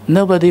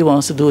 Nobody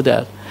wants to do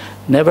that.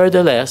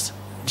 Nevertheless,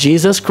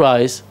 Jesus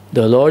Christ,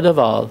 the Lord of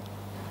all,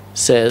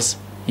 says,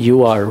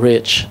 you are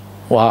rich.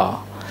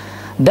 Wow.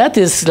 That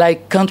is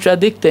like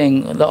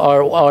contradicting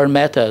our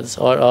methods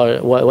or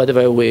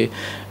whatever we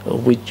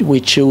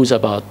choose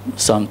about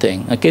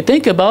something. Okay,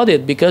 think about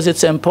it, because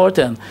it's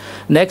important.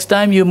 Next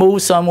time you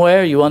move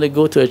somewhere, you want to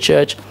go to a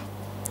church.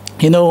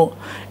 You know,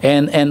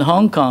 in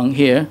Hong Kong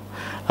here,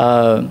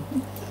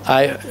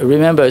 I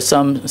remember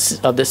some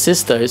of the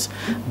sisters,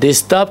 they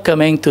stopped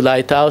coming to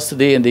Lighthouse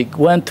today and they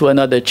went to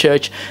another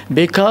church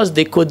because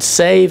they could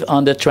save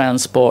on the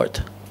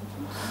transport.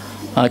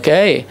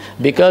 Okay,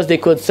 because they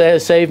could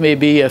save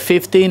maybe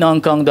 15 Hong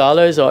Kong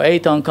dollars or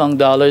 8 Hong Kong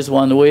dollars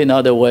one way,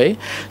 another way.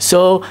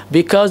 So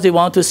because they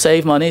want to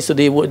save money, so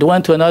they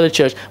went to another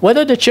church.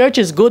 Whether the church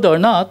is good or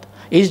not,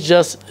 it's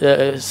just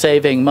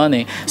saving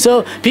money.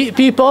 So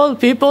people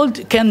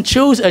can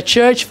choose a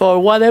church for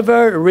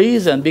whatever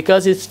reason,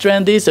 because it's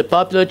trendy, it's a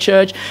popular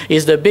church,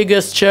 it's the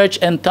biggest church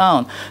in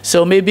town.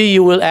 So maybe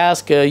you will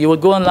ask, you will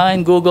go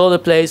online, Google the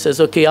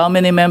places, okay, how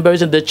many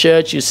members in the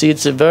church? You see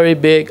it's a very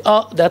big,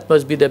 oh, that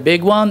must be the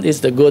big one, it's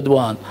the good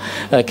one.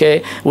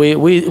 Okay,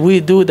 we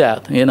do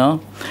that, you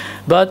know.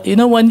 But, you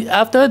know, when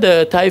after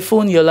the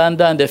Typhoon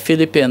Yolanda in the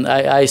Philippines,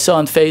 I saw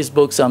on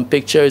Facebook some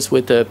pictures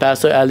with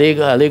Pastor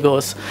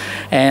Aligos,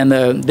 and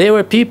there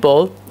were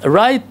people,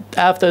 right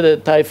after the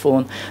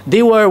typhoon,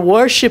 they were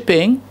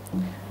worshiping,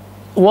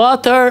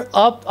 water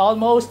up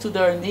almost to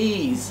their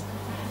knees.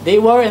 They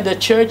were in the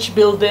church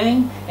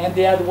building, and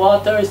they had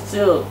water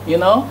still, you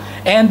know,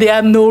 and they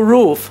had no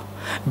roof.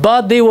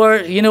 But they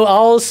were, you know,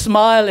 all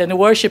smile and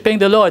worshiping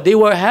the Lord. They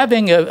were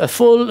having a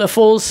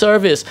full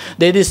service.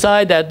 They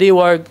decided that they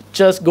were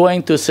just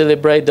going to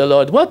celebrate the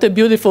Lord. What a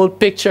beautiful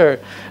picture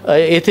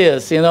it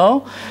is, you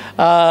know.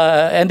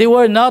 And they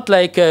were not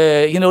like,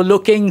 you know,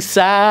 looking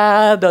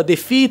sad or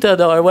defeated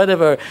or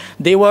whatever.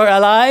 They were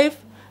alive.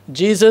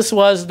 Jesus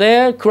was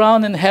there,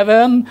 crowned in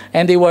heaven,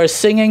 and they were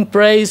singing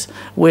praise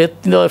with,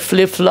 you know,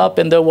 flip-flop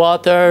in the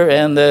water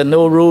and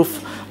no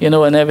roof, you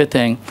know, and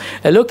everything.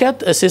 Look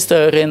at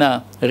Sister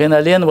Rene.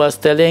 Rene Lynn was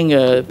telling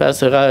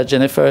Pastor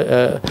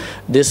Jennifer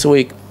this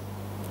week,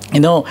 you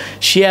know,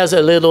 she has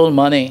a little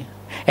money,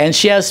 and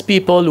she has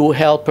people who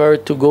help her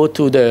to go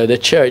to the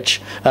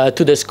church,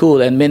 to the school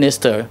and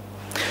minister.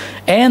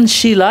 And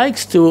she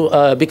likes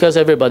to, because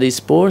everybody's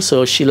poor,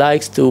 so she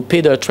likes to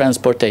pay their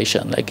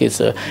transportation, like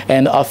it's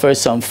and offer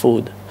some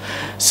food.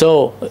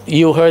 So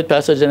you heard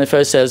Pastor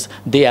Jennifer says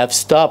they have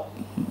stopped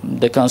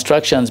the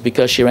constructions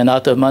because she ran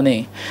out of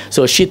money.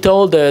 So she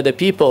told the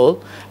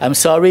people, I'm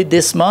sorry,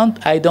 this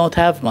month I don't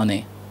have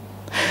money.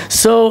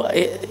 So,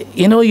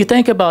 you know, you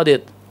think about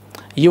it.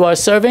 You are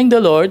serving the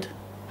Lord,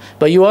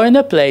 but you are in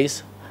a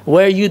place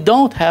where you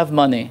don't have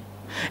money.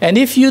 And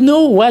if you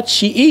know what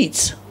she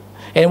eats,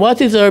 and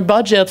what is her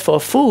budget for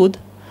food,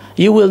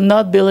 you will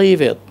not believe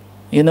it.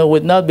 You know,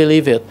 would not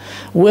believe it.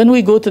 When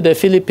we go to the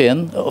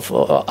Philippines,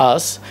 for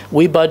us,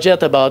 we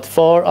budget about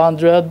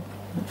 400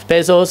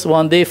 pesos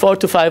one day,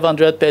 400 to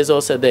 500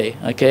 pesos a day,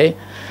 okay?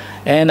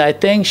 And I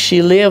think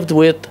she lived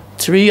with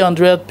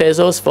 300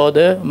 pesos for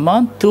the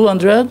month,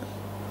 200?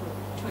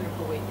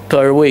 200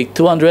 per week.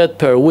 200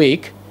 per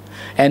week.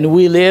 And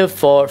we live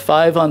for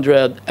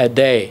 500 a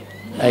day,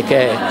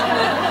 okay?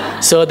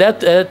 So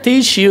that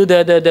teaches you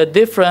the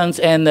difference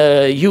in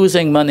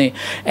using money.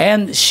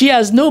 And she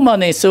has no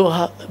money,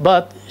 so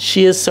but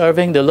she is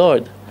serving the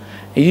Lord.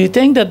 You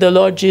think that the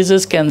Lord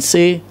Jesus can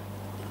say,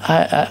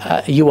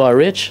 you are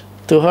rich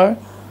to her?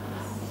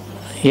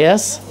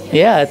 Yes?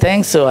 Yeah, I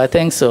think so. I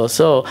think so.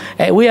 So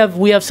we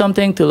have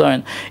something to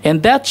learn.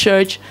 In that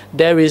church,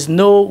 there is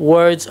no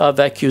words of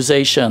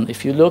accusation.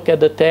 If you look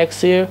at the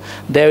text here,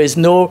 there is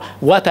no,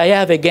 what I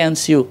have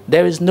against you.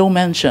 There is no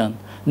mention.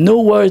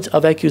 No words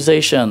of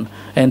accusation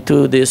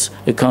into this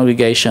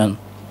congregation.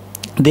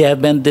 They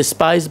have been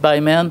despised by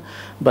men,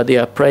 but they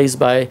are praised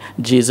by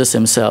Jesus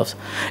himself.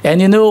 And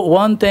you know,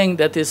 one thing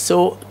that is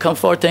so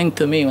comforting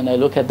to me when I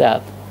look at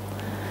that,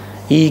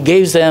 he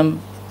gives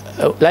them,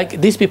 like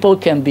these people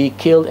can be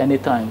killed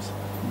anytime.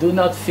 Do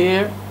not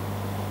fear.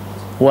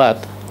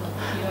 What?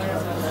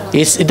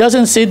 It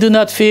doesn't say do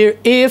not fear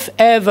if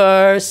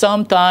ever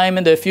sometime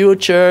in the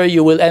future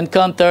you will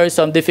encounter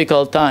some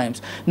difficult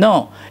times.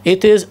 No,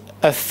 it is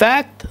a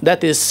fact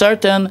that is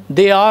certain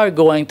they are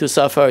going to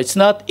suffer. It's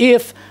not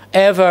if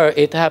ever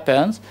it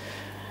happens.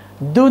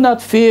 Do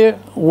not fear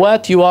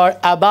what you are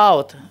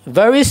about.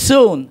 Very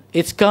soon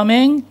it's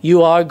coming.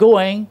 You are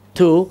going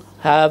to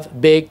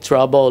have big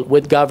trouble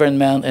with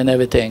government and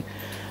everything.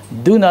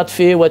 Do not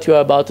fear what you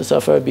are about to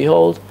suffer.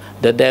 Behold,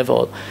 the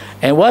devil.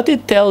 And what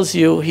it tells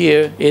you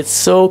here, it's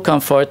so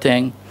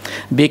comforting,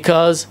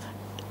 because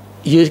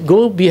you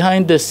go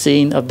behind the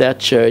scene of that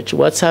church,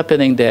 what's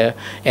happening there,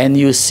 and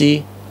you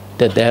see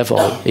the devil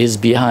is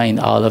behind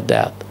all of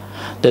that.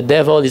 The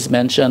devil is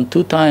mentioned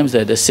 2 times,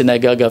 the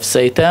synagogue of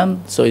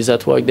Satan, so he's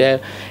at work there.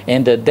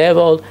 And the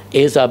devil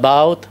is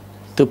about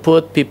to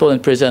put people in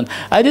prison.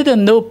 I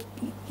didn't know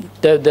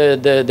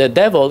the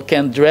devil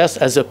can dress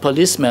as a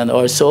policeman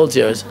or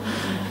soldiers.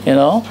 You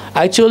know,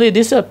 actually,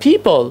 these are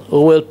people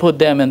who will put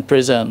them in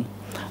prison.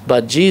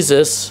 But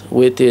Jesus,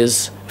 with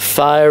his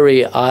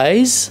fiery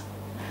eyes,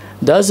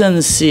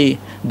 doesn't see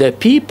the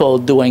people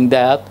doing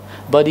that,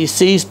 but he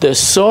sees the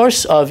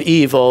source of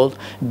evil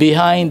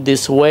behind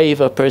this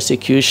wave of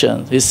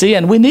persecution. You see,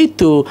 and we need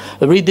to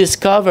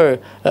rediscover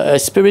a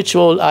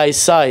spiritual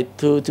eyesight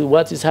to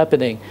what is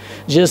happening.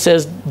 Jesus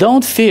says,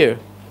 don't fear,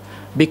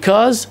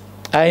 because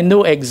I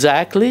know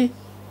exactly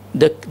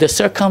the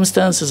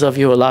circumstances of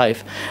your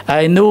life.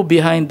 I know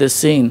behind the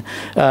scene.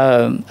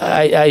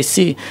 I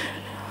see.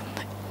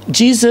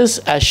 Jesus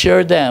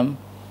assured them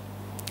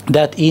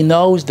that he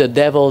knows the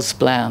devil's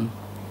plan.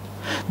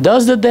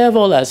 Does the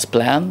devil has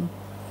plan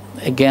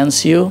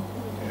against you?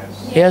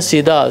 Yes,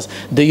 he does.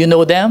 Do you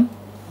know them?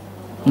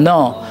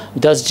 No.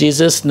 Does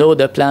Jesus know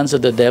the plans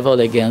of the devil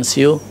against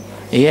you?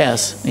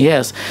 Yes,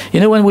 yes. You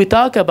know, when we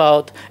talk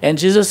about, and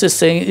Jesus is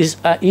saying,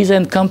 he's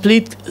in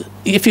complete,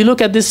 if you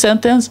look at this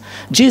sentence,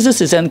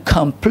 Jesus is in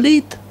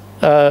complete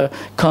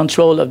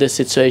control of the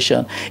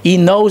situation. He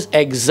knows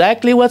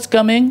exactly what's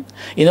coming.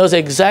 He knows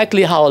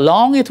exactly how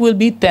long it will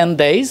be, 10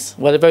 days,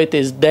 whatever it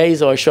is,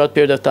 days or a short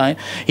period of time.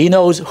 He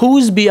knows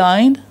who's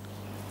behind,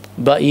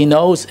 but he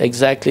knows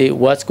exactly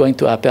what's going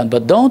to happen.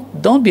 But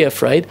don't be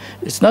afraid.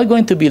 It's not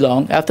going to be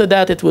long. After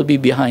that, it will be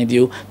behind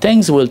you.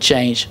 Things will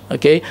change,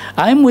 okay?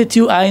 I'm with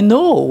you. I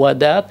know what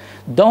that.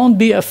 Don't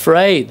be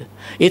afraid.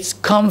 It's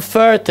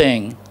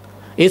comforting.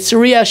 It's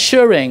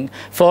reassuring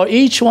for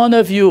each one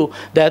of you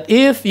that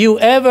if you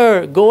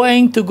ever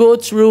going to go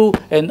through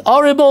an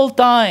horrible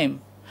time,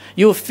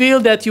 you feel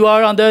that you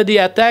are under the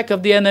attack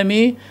of the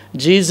enemy,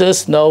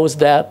 Jesus knows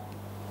that.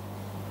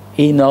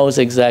 He knows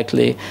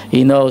exactly.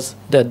 He knows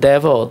the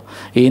devil.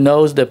 He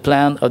knows the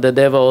plan of the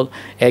devil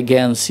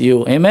against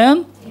you.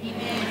 Amen? Amen.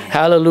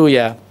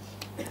 Hallelujah.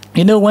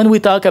 You know, when we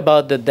talk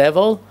about the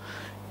devil,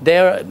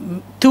 there are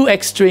two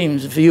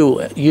extremes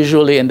view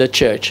usually in the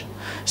church.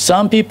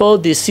 Some people,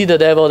 they see the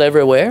devil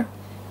everywhere.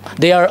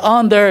 They are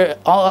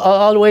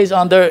always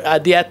under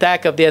the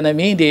attack of the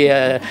enemy. The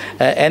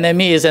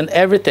enemy is in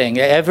everything.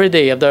 Every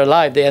day of their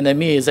life, the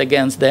enemy is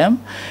against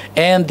them.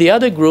 And the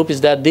other group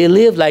is that they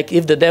live like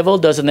if the devil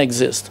doesn't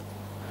exist.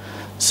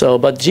 So,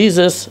 but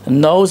Jesus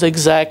knows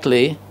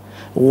exactly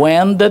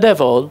when the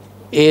devil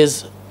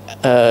is,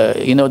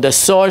 you know, the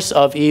source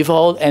of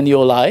evil in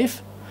your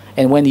life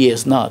and when he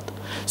is not.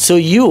 So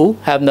you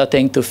have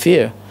nothing to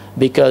fear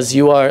because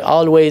you are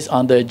always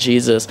under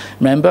Jesus.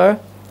 Remember?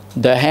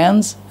 The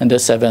hands and the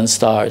 7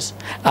 stars.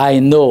 I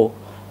know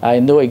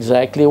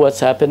exactly what's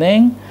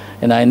happening,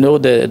 and I know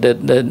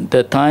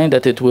the time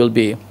that it will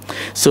be.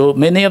 So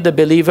many of the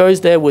believers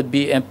there would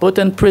be put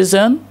in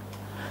prison.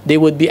 They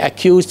would be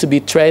accused to be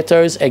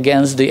traitors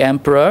against the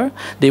emperor.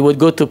 They would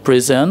go to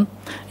prison,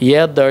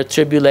 yet their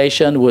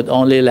tribulation would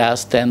only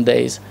last 10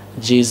 days.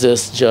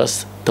 Jesus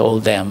just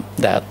told them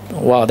that.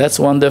 Wow, that's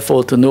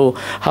wonderful to know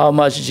how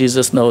much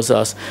Jesus knows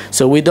us.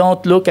 So we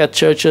don't look at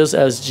churches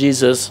as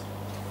Jesus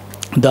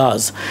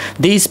does.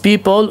 These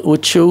people who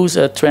choose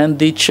a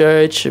trendy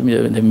church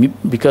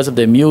because of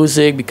the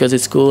music, because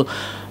it's cool,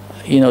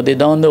 you know, they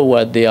don't know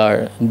what they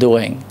are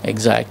doing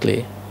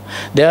exactly.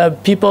 There are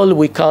people,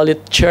 we call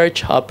it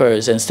church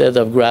hoppers instead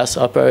of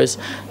grasshoppers.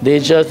 They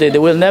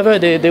will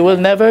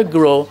never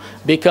grow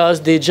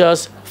because they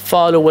just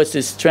follow what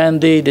is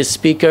trendy. The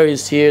speaker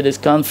is here, this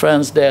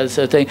conference, there's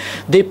a thing.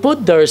 They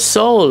put their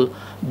soul,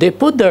 they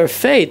put their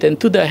faith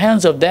into the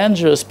hands of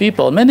dangerous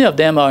people. Many of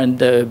them are in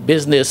the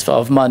business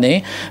of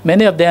money.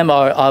 Many of them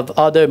are of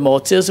other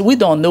motives. We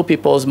don't know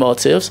people's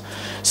motives.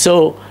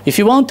 So if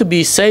you want to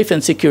be safe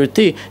and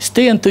security,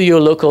 stay into your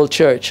local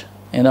church,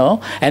 you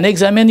know, and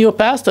examine your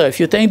pastor. If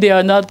you think they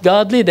are not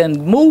godly,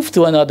 then move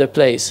to another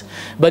place.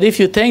 But if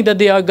you think that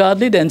they are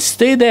godly, then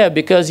stay there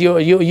because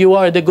you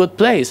are the good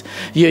place.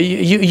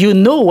 You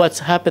know what's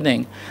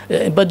happening.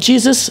 But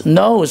Jesus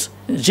knows.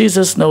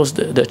 Jesus knows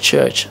the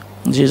church.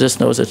 Jesus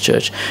knows the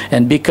church.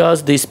 And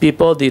because these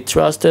people, they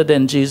trusted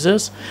in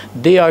Jesus,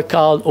 they are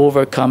called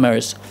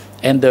overcomers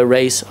in the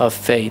race of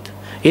faith.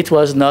 It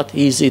was not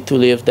easy to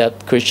live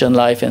that Christian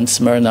life in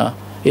Smyrna.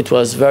 It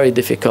was very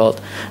difficult,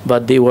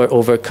 but they were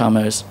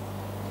overcomers.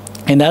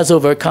 And as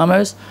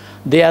overcomers,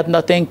 they had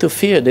nothing to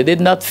fear. They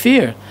did not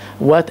fear.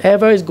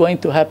 Whatever is going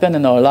to happen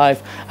in our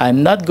life,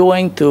 I'm not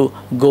going to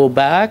go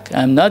back.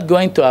 I'm not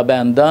going to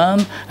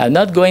abandon. I'm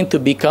not going to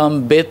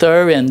become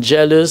bitter and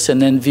jealous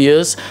and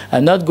envious.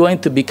 I'm not going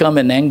to become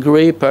an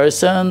angry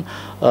person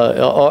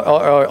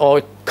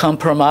or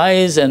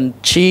compromise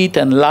and cheat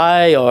and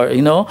lie, or,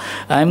 you know,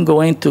 I'm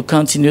going to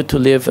continue to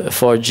live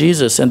for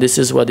Jesus, and this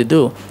is what they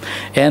do.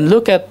 And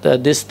look at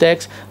this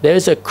text. There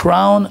is a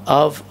crown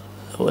of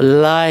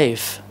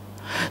life.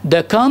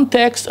 The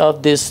context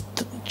of this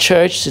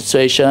church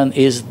situation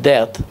is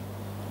death,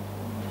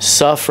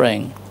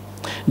 suffering.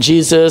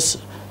 Jesus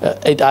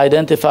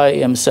identified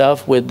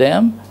himself with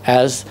them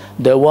as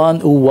the one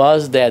who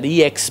was dead.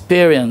 He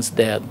experienced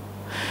death,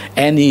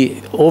 and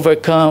he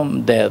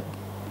overcome death.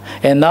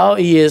 And now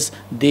he is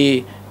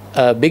the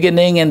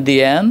beginning and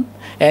the end,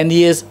 and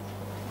he is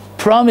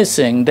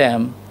promising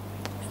them,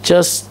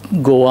 just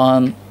go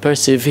on,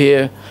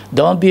 persevere,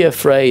 don't be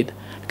afraid,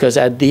 because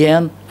at the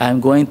end, I'm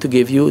going to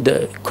give you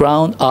the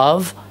crown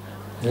of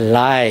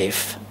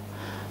life.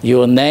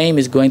 Your name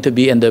is going to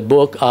be in the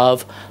book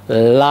of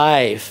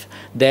life.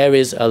 There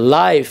is a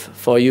life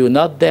for you,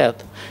 not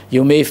death.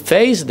 You may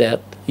face death,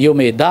 you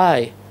may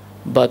die,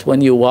 but when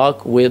you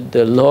walk with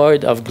the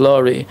Lord of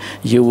glory,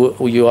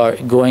 you are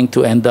going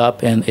to end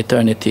up in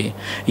eternity.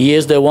 He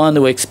is the one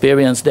who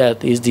experienced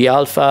that. He's the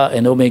Alpha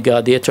and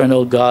Omega, the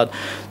eternal God,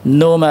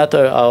 no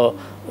matter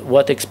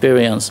what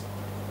experience.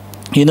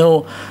 You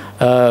know,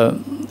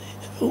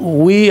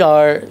 we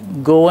are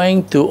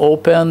going to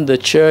open the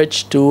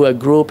church to a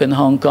group in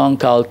Hong Kong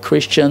called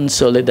Christian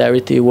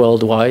Solidarity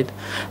Worldwide.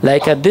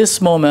 Like at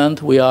this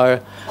moment, we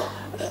are,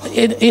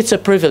 it's a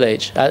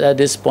privilege at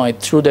this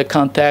point, through the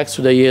contacts,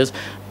 through the years.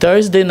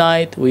 Thursday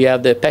night, we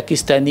have the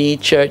Pakistani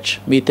church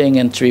meeting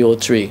in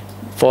 303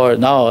 for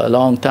now a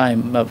long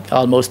time,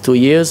 almost 2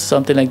 years,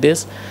 something like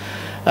this.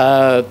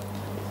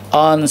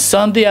 On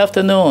Sunday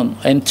afternoon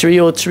in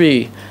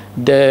 303,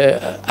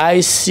 the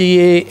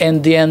ICA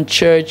Indian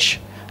Church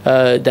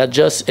that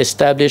just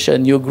established a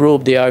new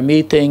group, they are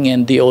meeting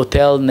in the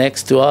hotel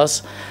next to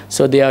us.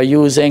 So they are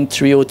using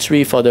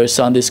 303 for their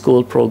Sunday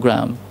school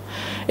program.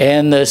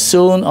 And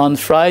soon on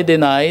Friday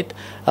night,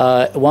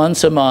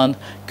 once a month,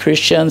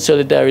 Christian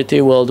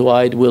Solidarity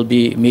Worldwide will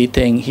be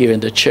meeting here in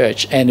the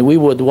church. And we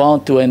would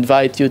want to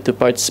invite you to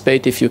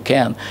participate if you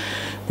can.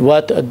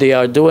 What they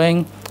are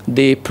doing,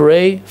 they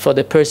pray for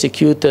the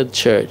persecuted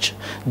church.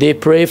 They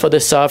pray for the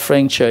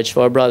suffering church,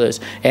 for our brothers.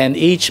 And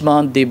each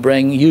month they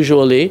bring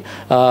usually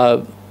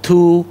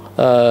two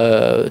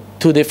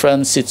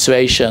different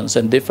situations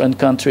in different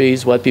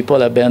countries, what people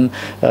have been,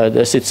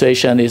 the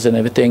situation is and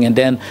everything, and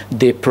then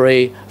they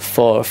pray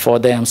for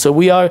them. So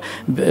we are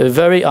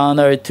very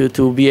honored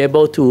to be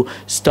able to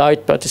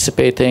start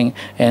participating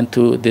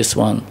into this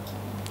one.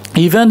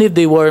 Even if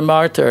they were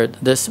martyred,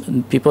 this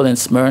people in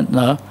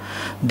Smyrna,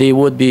 they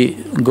would be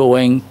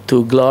going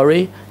to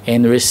glory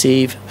and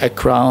receive a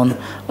crown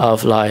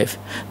of life.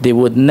 They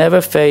would never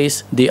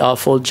face the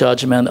awful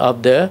judgment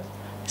of the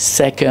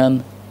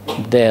second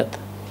death.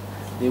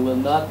 They will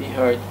not be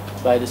hurt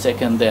by the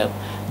second death.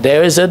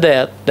 There is a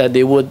death that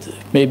they would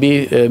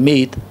maybe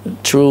meet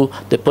through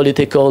the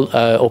political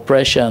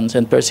oppressions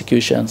and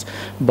persecutions,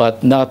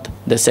 but not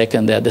the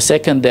second death. The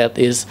second death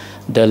is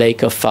the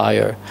lake of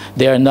fire.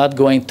 They are not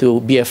going to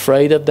be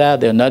afraid of that.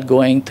 They're not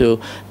going to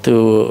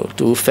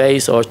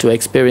face or to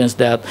experience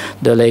that,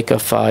 the lake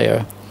of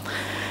fire.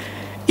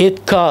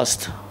 It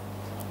costs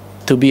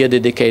to be a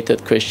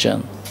dedicated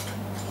Christian.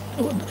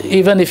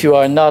 Even if you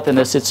are not in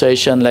a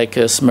situation like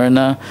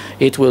Smyrna,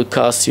 it will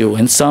cost you.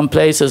 In some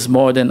places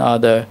more than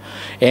other.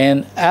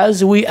 And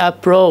as we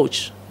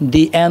approach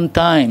the end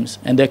times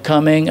and the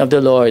coming of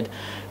the Lord,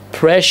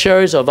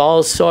 pressures of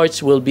all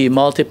sorts will be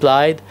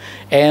multiplied.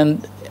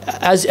 And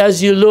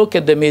as you look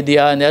at the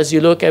media and as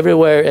you look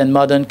everywhere in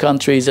modern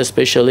countries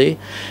especially,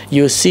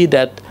 you see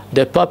that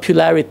the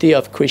popularity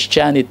of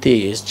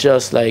Christianity is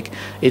just like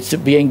it's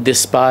being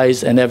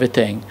despised and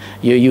everything.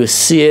 You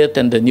see it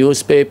in the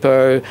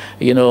newspaper,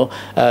 you know.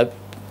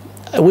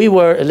 We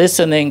were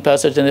listening,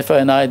 Pastor Jennifer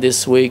and I,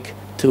 this week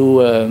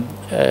to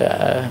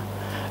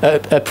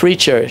a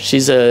preacher.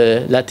 She's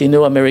a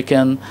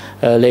Latino-American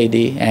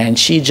lady, and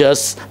she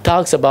just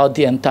talks about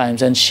the end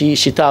times, and she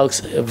talks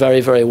very,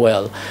 very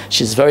well.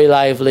 She's very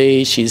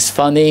lively, she's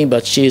funny,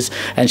 but she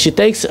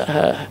takes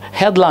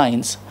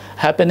headlines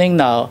happening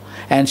now,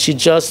 and she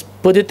just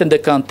put it in the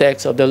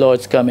context of the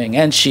Lord's coming.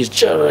 And she's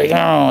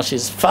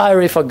she's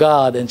fiery for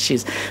God, and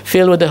she's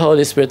filled with the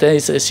Holy Spirit.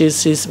 And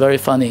she's very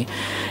funny.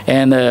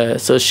 And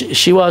so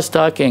she was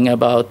talking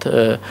about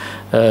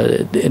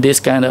this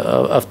kind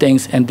of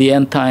things and the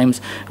end times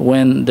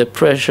when the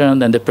pressure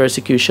and the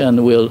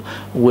persecution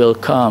will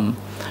come.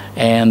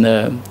 And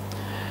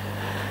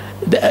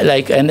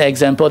like an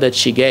example that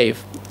she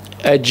gave,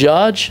 a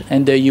judge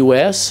in the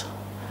U.S.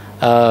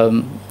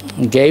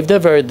 Gave the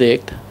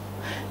verdict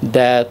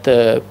that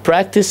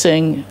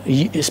practicing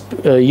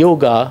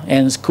yoga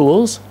in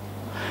schools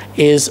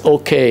is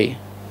okay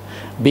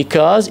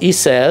because he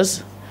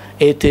says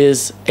it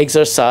is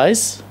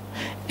exercise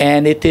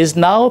and it is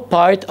now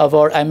part of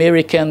our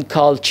American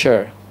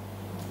culture.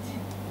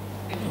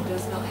 It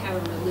does not have a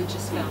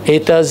religious foundation.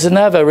 It doesn't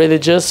have a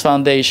religious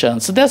foundation.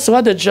 So that's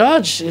what the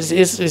judge he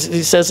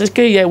says.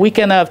 Okay, yeah,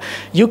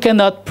 you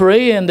cannot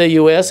pray in the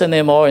U.S.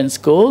 anymore in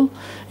school.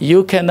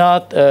 You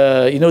cannot,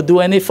 do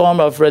any form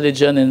of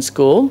religion in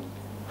school,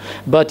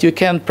 but you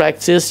can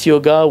practice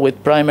yoga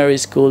with primary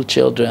school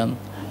children.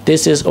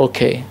 This is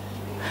okay,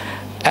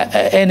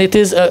 and it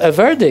is a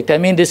verdict. I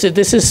mean, this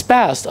is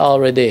passed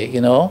already, you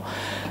know.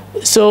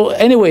 So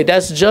anyway,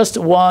 that's just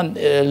one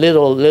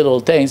little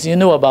things. You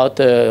know about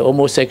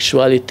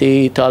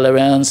homosexuality,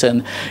 tolerance,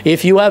 and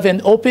if you have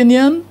an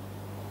opinion,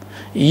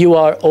 you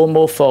are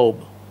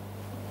homophobe.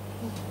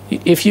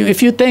 If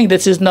you think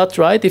this is not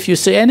right, if you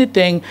say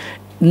anything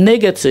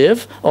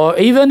negative, or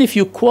even if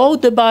you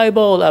quote the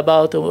Bible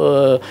about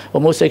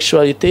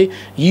homosexuality,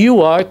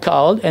 you are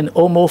called an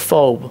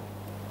homophobe,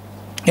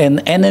 an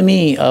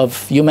enemy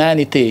of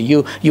humanity.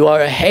 You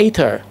are a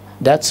hater.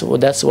 That's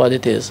what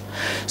it is.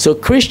 So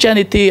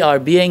Christianity are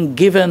being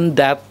given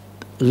that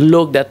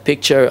look, that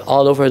picture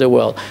all over the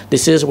world.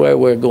 This is where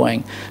we're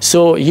going.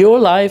 So your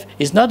life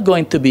is not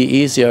going to be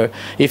easier.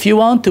 If you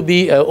want to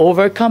be an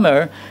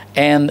overcomer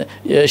and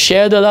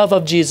share the love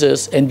of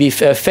Jesus and be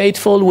a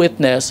faithful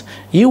witness,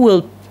 you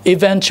will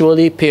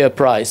eventually pay a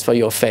price for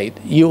your faith.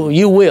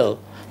 You will.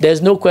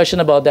 There's no question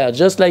about that.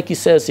 Just like he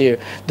says here,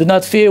 do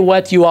not fear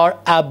what you are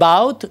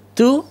about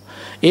to.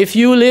 If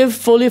you live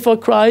fully for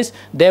Christ,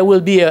 there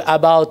will be a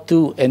about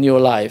to in your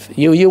life.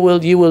 You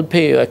will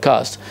pay a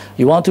cost.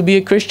 You want to be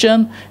a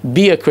Christian?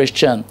 Be a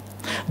Christian.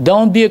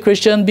 Don't be a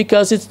Christian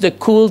because it's the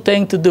cool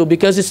thing to do,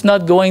 because it's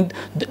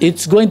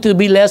going to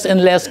be less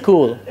and less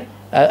cool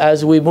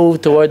as we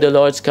move toward the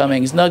Lord's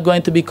coming. It's not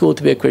going to be cool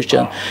to be a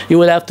Christian. You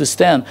will have to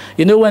stand.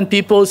 You know, when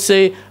people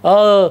say,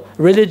 oh,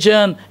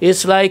 religion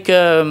is like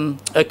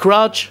a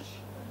crutch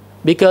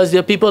because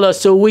the people are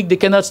so weak they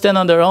cannot stand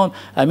on their own.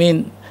 I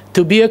mean,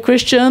 to be a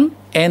Christian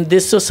in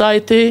this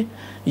society,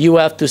 you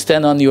have to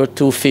stand on your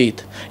 2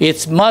 feet.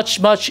 It's much,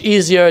 much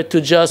easier to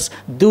just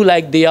do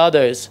like the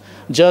others.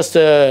 Just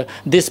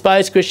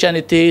despise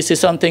Christianity, say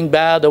something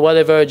bad or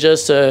whatever,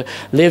 just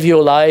live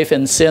your life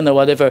and sin or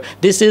whatever.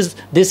 This is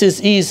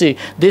easy.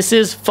 This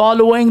is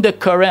following the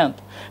current.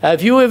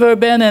 Have you ever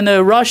been in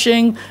a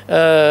rushing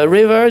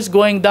rivers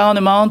going down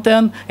a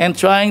mountain and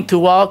trying to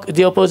walk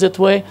the opposite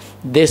way?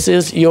 This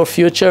is your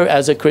future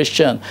as a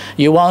Christian.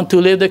 You want to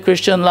live the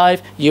Christian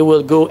life, you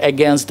will go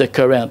against the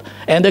current.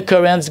 And the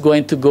current is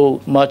going to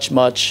go going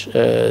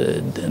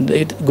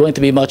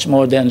to be much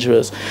more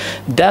dangerous.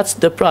 That's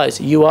the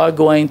price. You are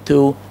going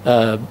to,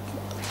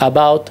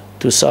 about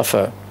to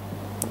suffer.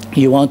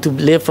 You want to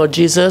live for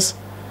Jesus?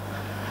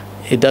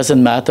 It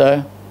doesn't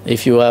matter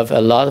if you have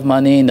a lot of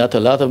money, not a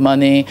lot of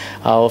money,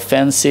 how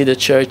fancy the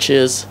church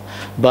is.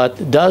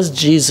 But does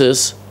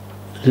Jesus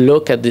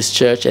look at this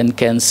church and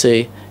can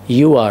say,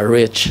 you are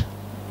rich?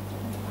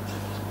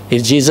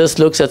 If Jesus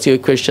looks at your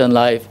Christian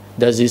life,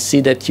 does he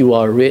see that you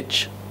are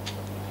rich?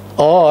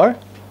 Or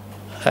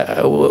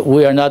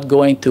we are not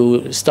going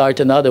to start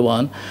another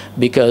one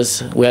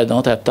because we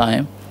don't have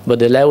time. But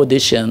the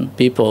Laodicean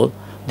people,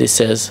 they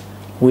says,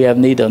 we have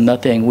need of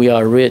nothing, we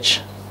are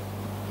rich.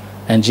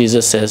 And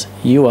Jesus says,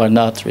 you are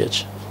not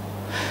rich.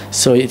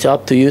 So it's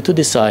up to you to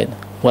decide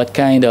what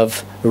kind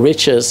of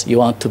riches you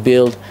want to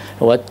build.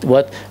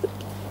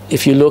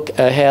 If you look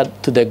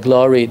ahead to the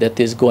glory that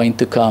is going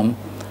to come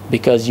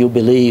because you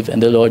believe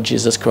in the Lord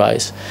Jesus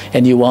Christ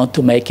and you want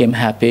to make him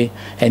happy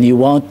and you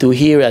want to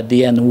hear at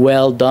the end,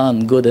 well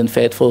done, good and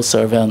faithful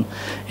servant,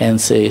 and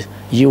say,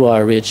 you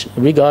are rich,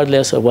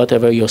 regardless of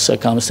whatever your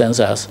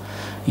circumstances,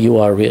 you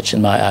are rich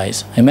in my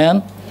eyes.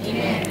 Amen?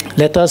 Amen.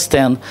 Let us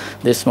stand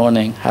this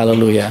morning.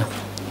 Hallelujah.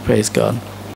 Praise God.